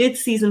a good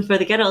season for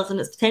the girls, and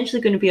it's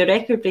potentially going to be a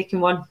record-breaking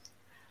one.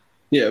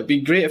 Yeah, it'd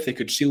be great if they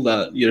could seal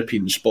that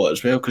European spot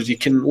as well, because you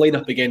can line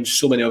up against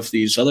so many of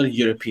these other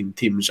European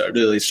teams that are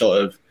really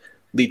sort of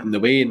leading the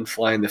way and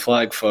flying the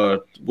flag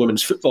for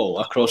women's football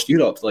across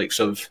Europe. I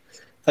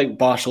think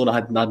Barcelona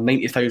had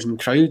 90,000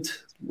 crowd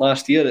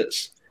last year.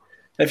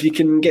 If you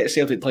can get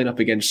Celtic to line up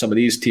against some of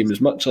these teams,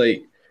 much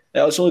like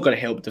it's only going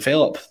to help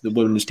develop the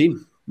women's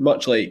team.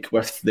 Much like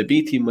with the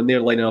B team when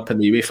they're lining up in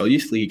the UEFA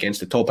Youth League against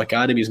the top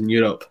academies in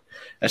Europe,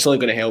 it's only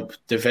going to help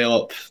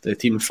develop the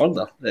team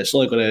further. It's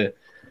only going to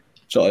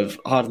sort of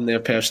harden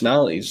their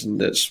personalities,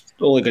 and it's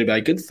only going to be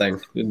a good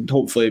thing. And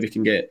hopefully we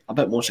can get a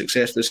bit more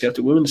success with the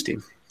Celtic women's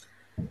team.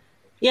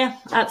 Yeah,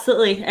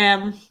 absolutely.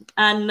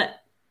 And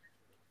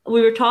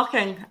we were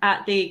talking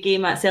at the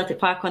game at Celtic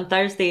Park on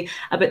Thursday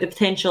about the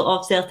potential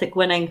of Celtic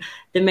winning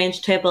the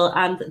men's treble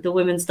and the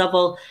women's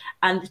double,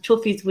 and the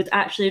trophies would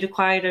actually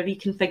require a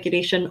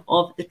reconfiguration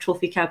of the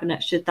trophy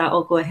cabinet should that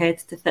all go ahead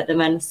to fit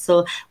them in.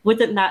 So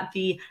wouldn't that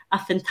be a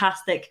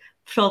fantastic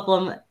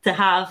problem to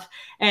have?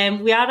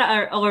 We are at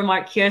our hour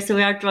mark here, so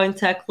we are drawing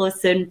to a close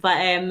soon,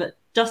 but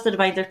just a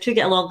reminder to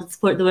get along and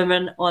support the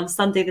women on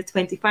Sunday the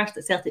 21st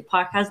at Celtic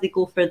Park as they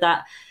go for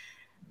that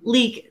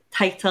league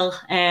title.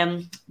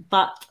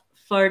 But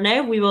for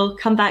now, we will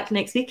come back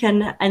next week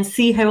and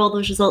see how all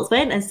those results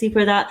went and see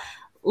where that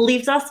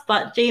leaves us.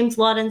 But James,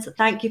 Lawrence,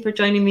 thank you for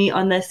joining me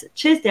on this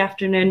Tuesday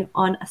afternoon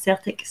on A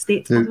Celtic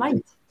State of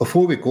Mind.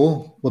 Before we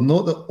go, we're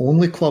not the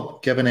only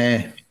club giving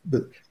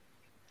the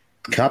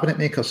cabinet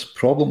makers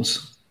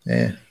problems.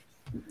 There's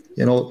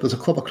a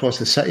club across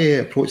the city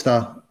approached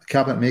a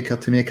cabinet maker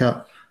to make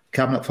a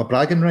cabinet for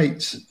bragging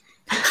rights.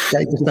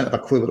 I just don't have a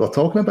clue what we're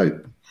talking about.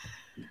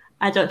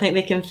 I don't think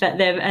they can fit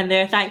them in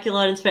there. Thank you,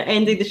 Lawrence, for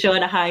ending the show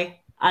on a high,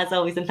 as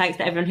always, and thanks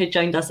to everyone who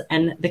joined us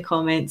in the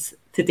comments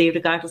today,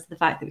 regardless of the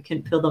fact that we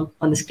couldn't pull them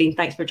on the screen.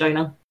 Thanks for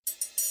joining.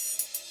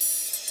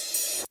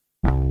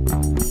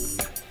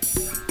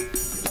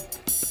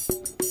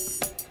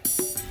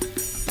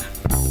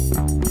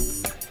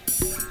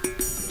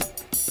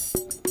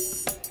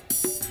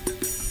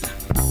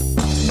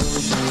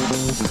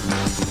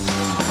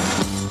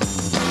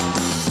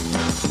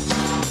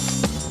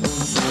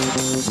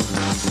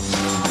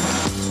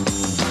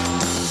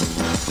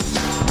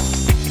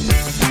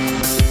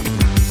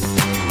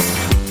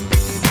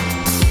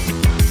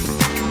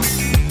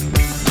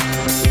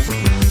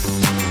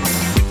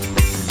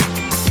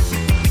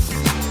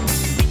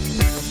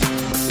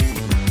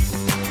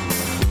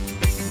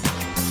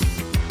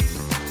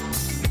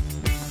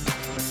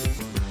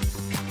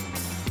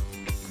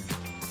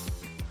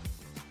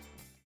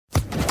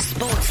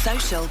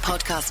 Social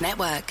Podcast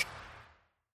Network.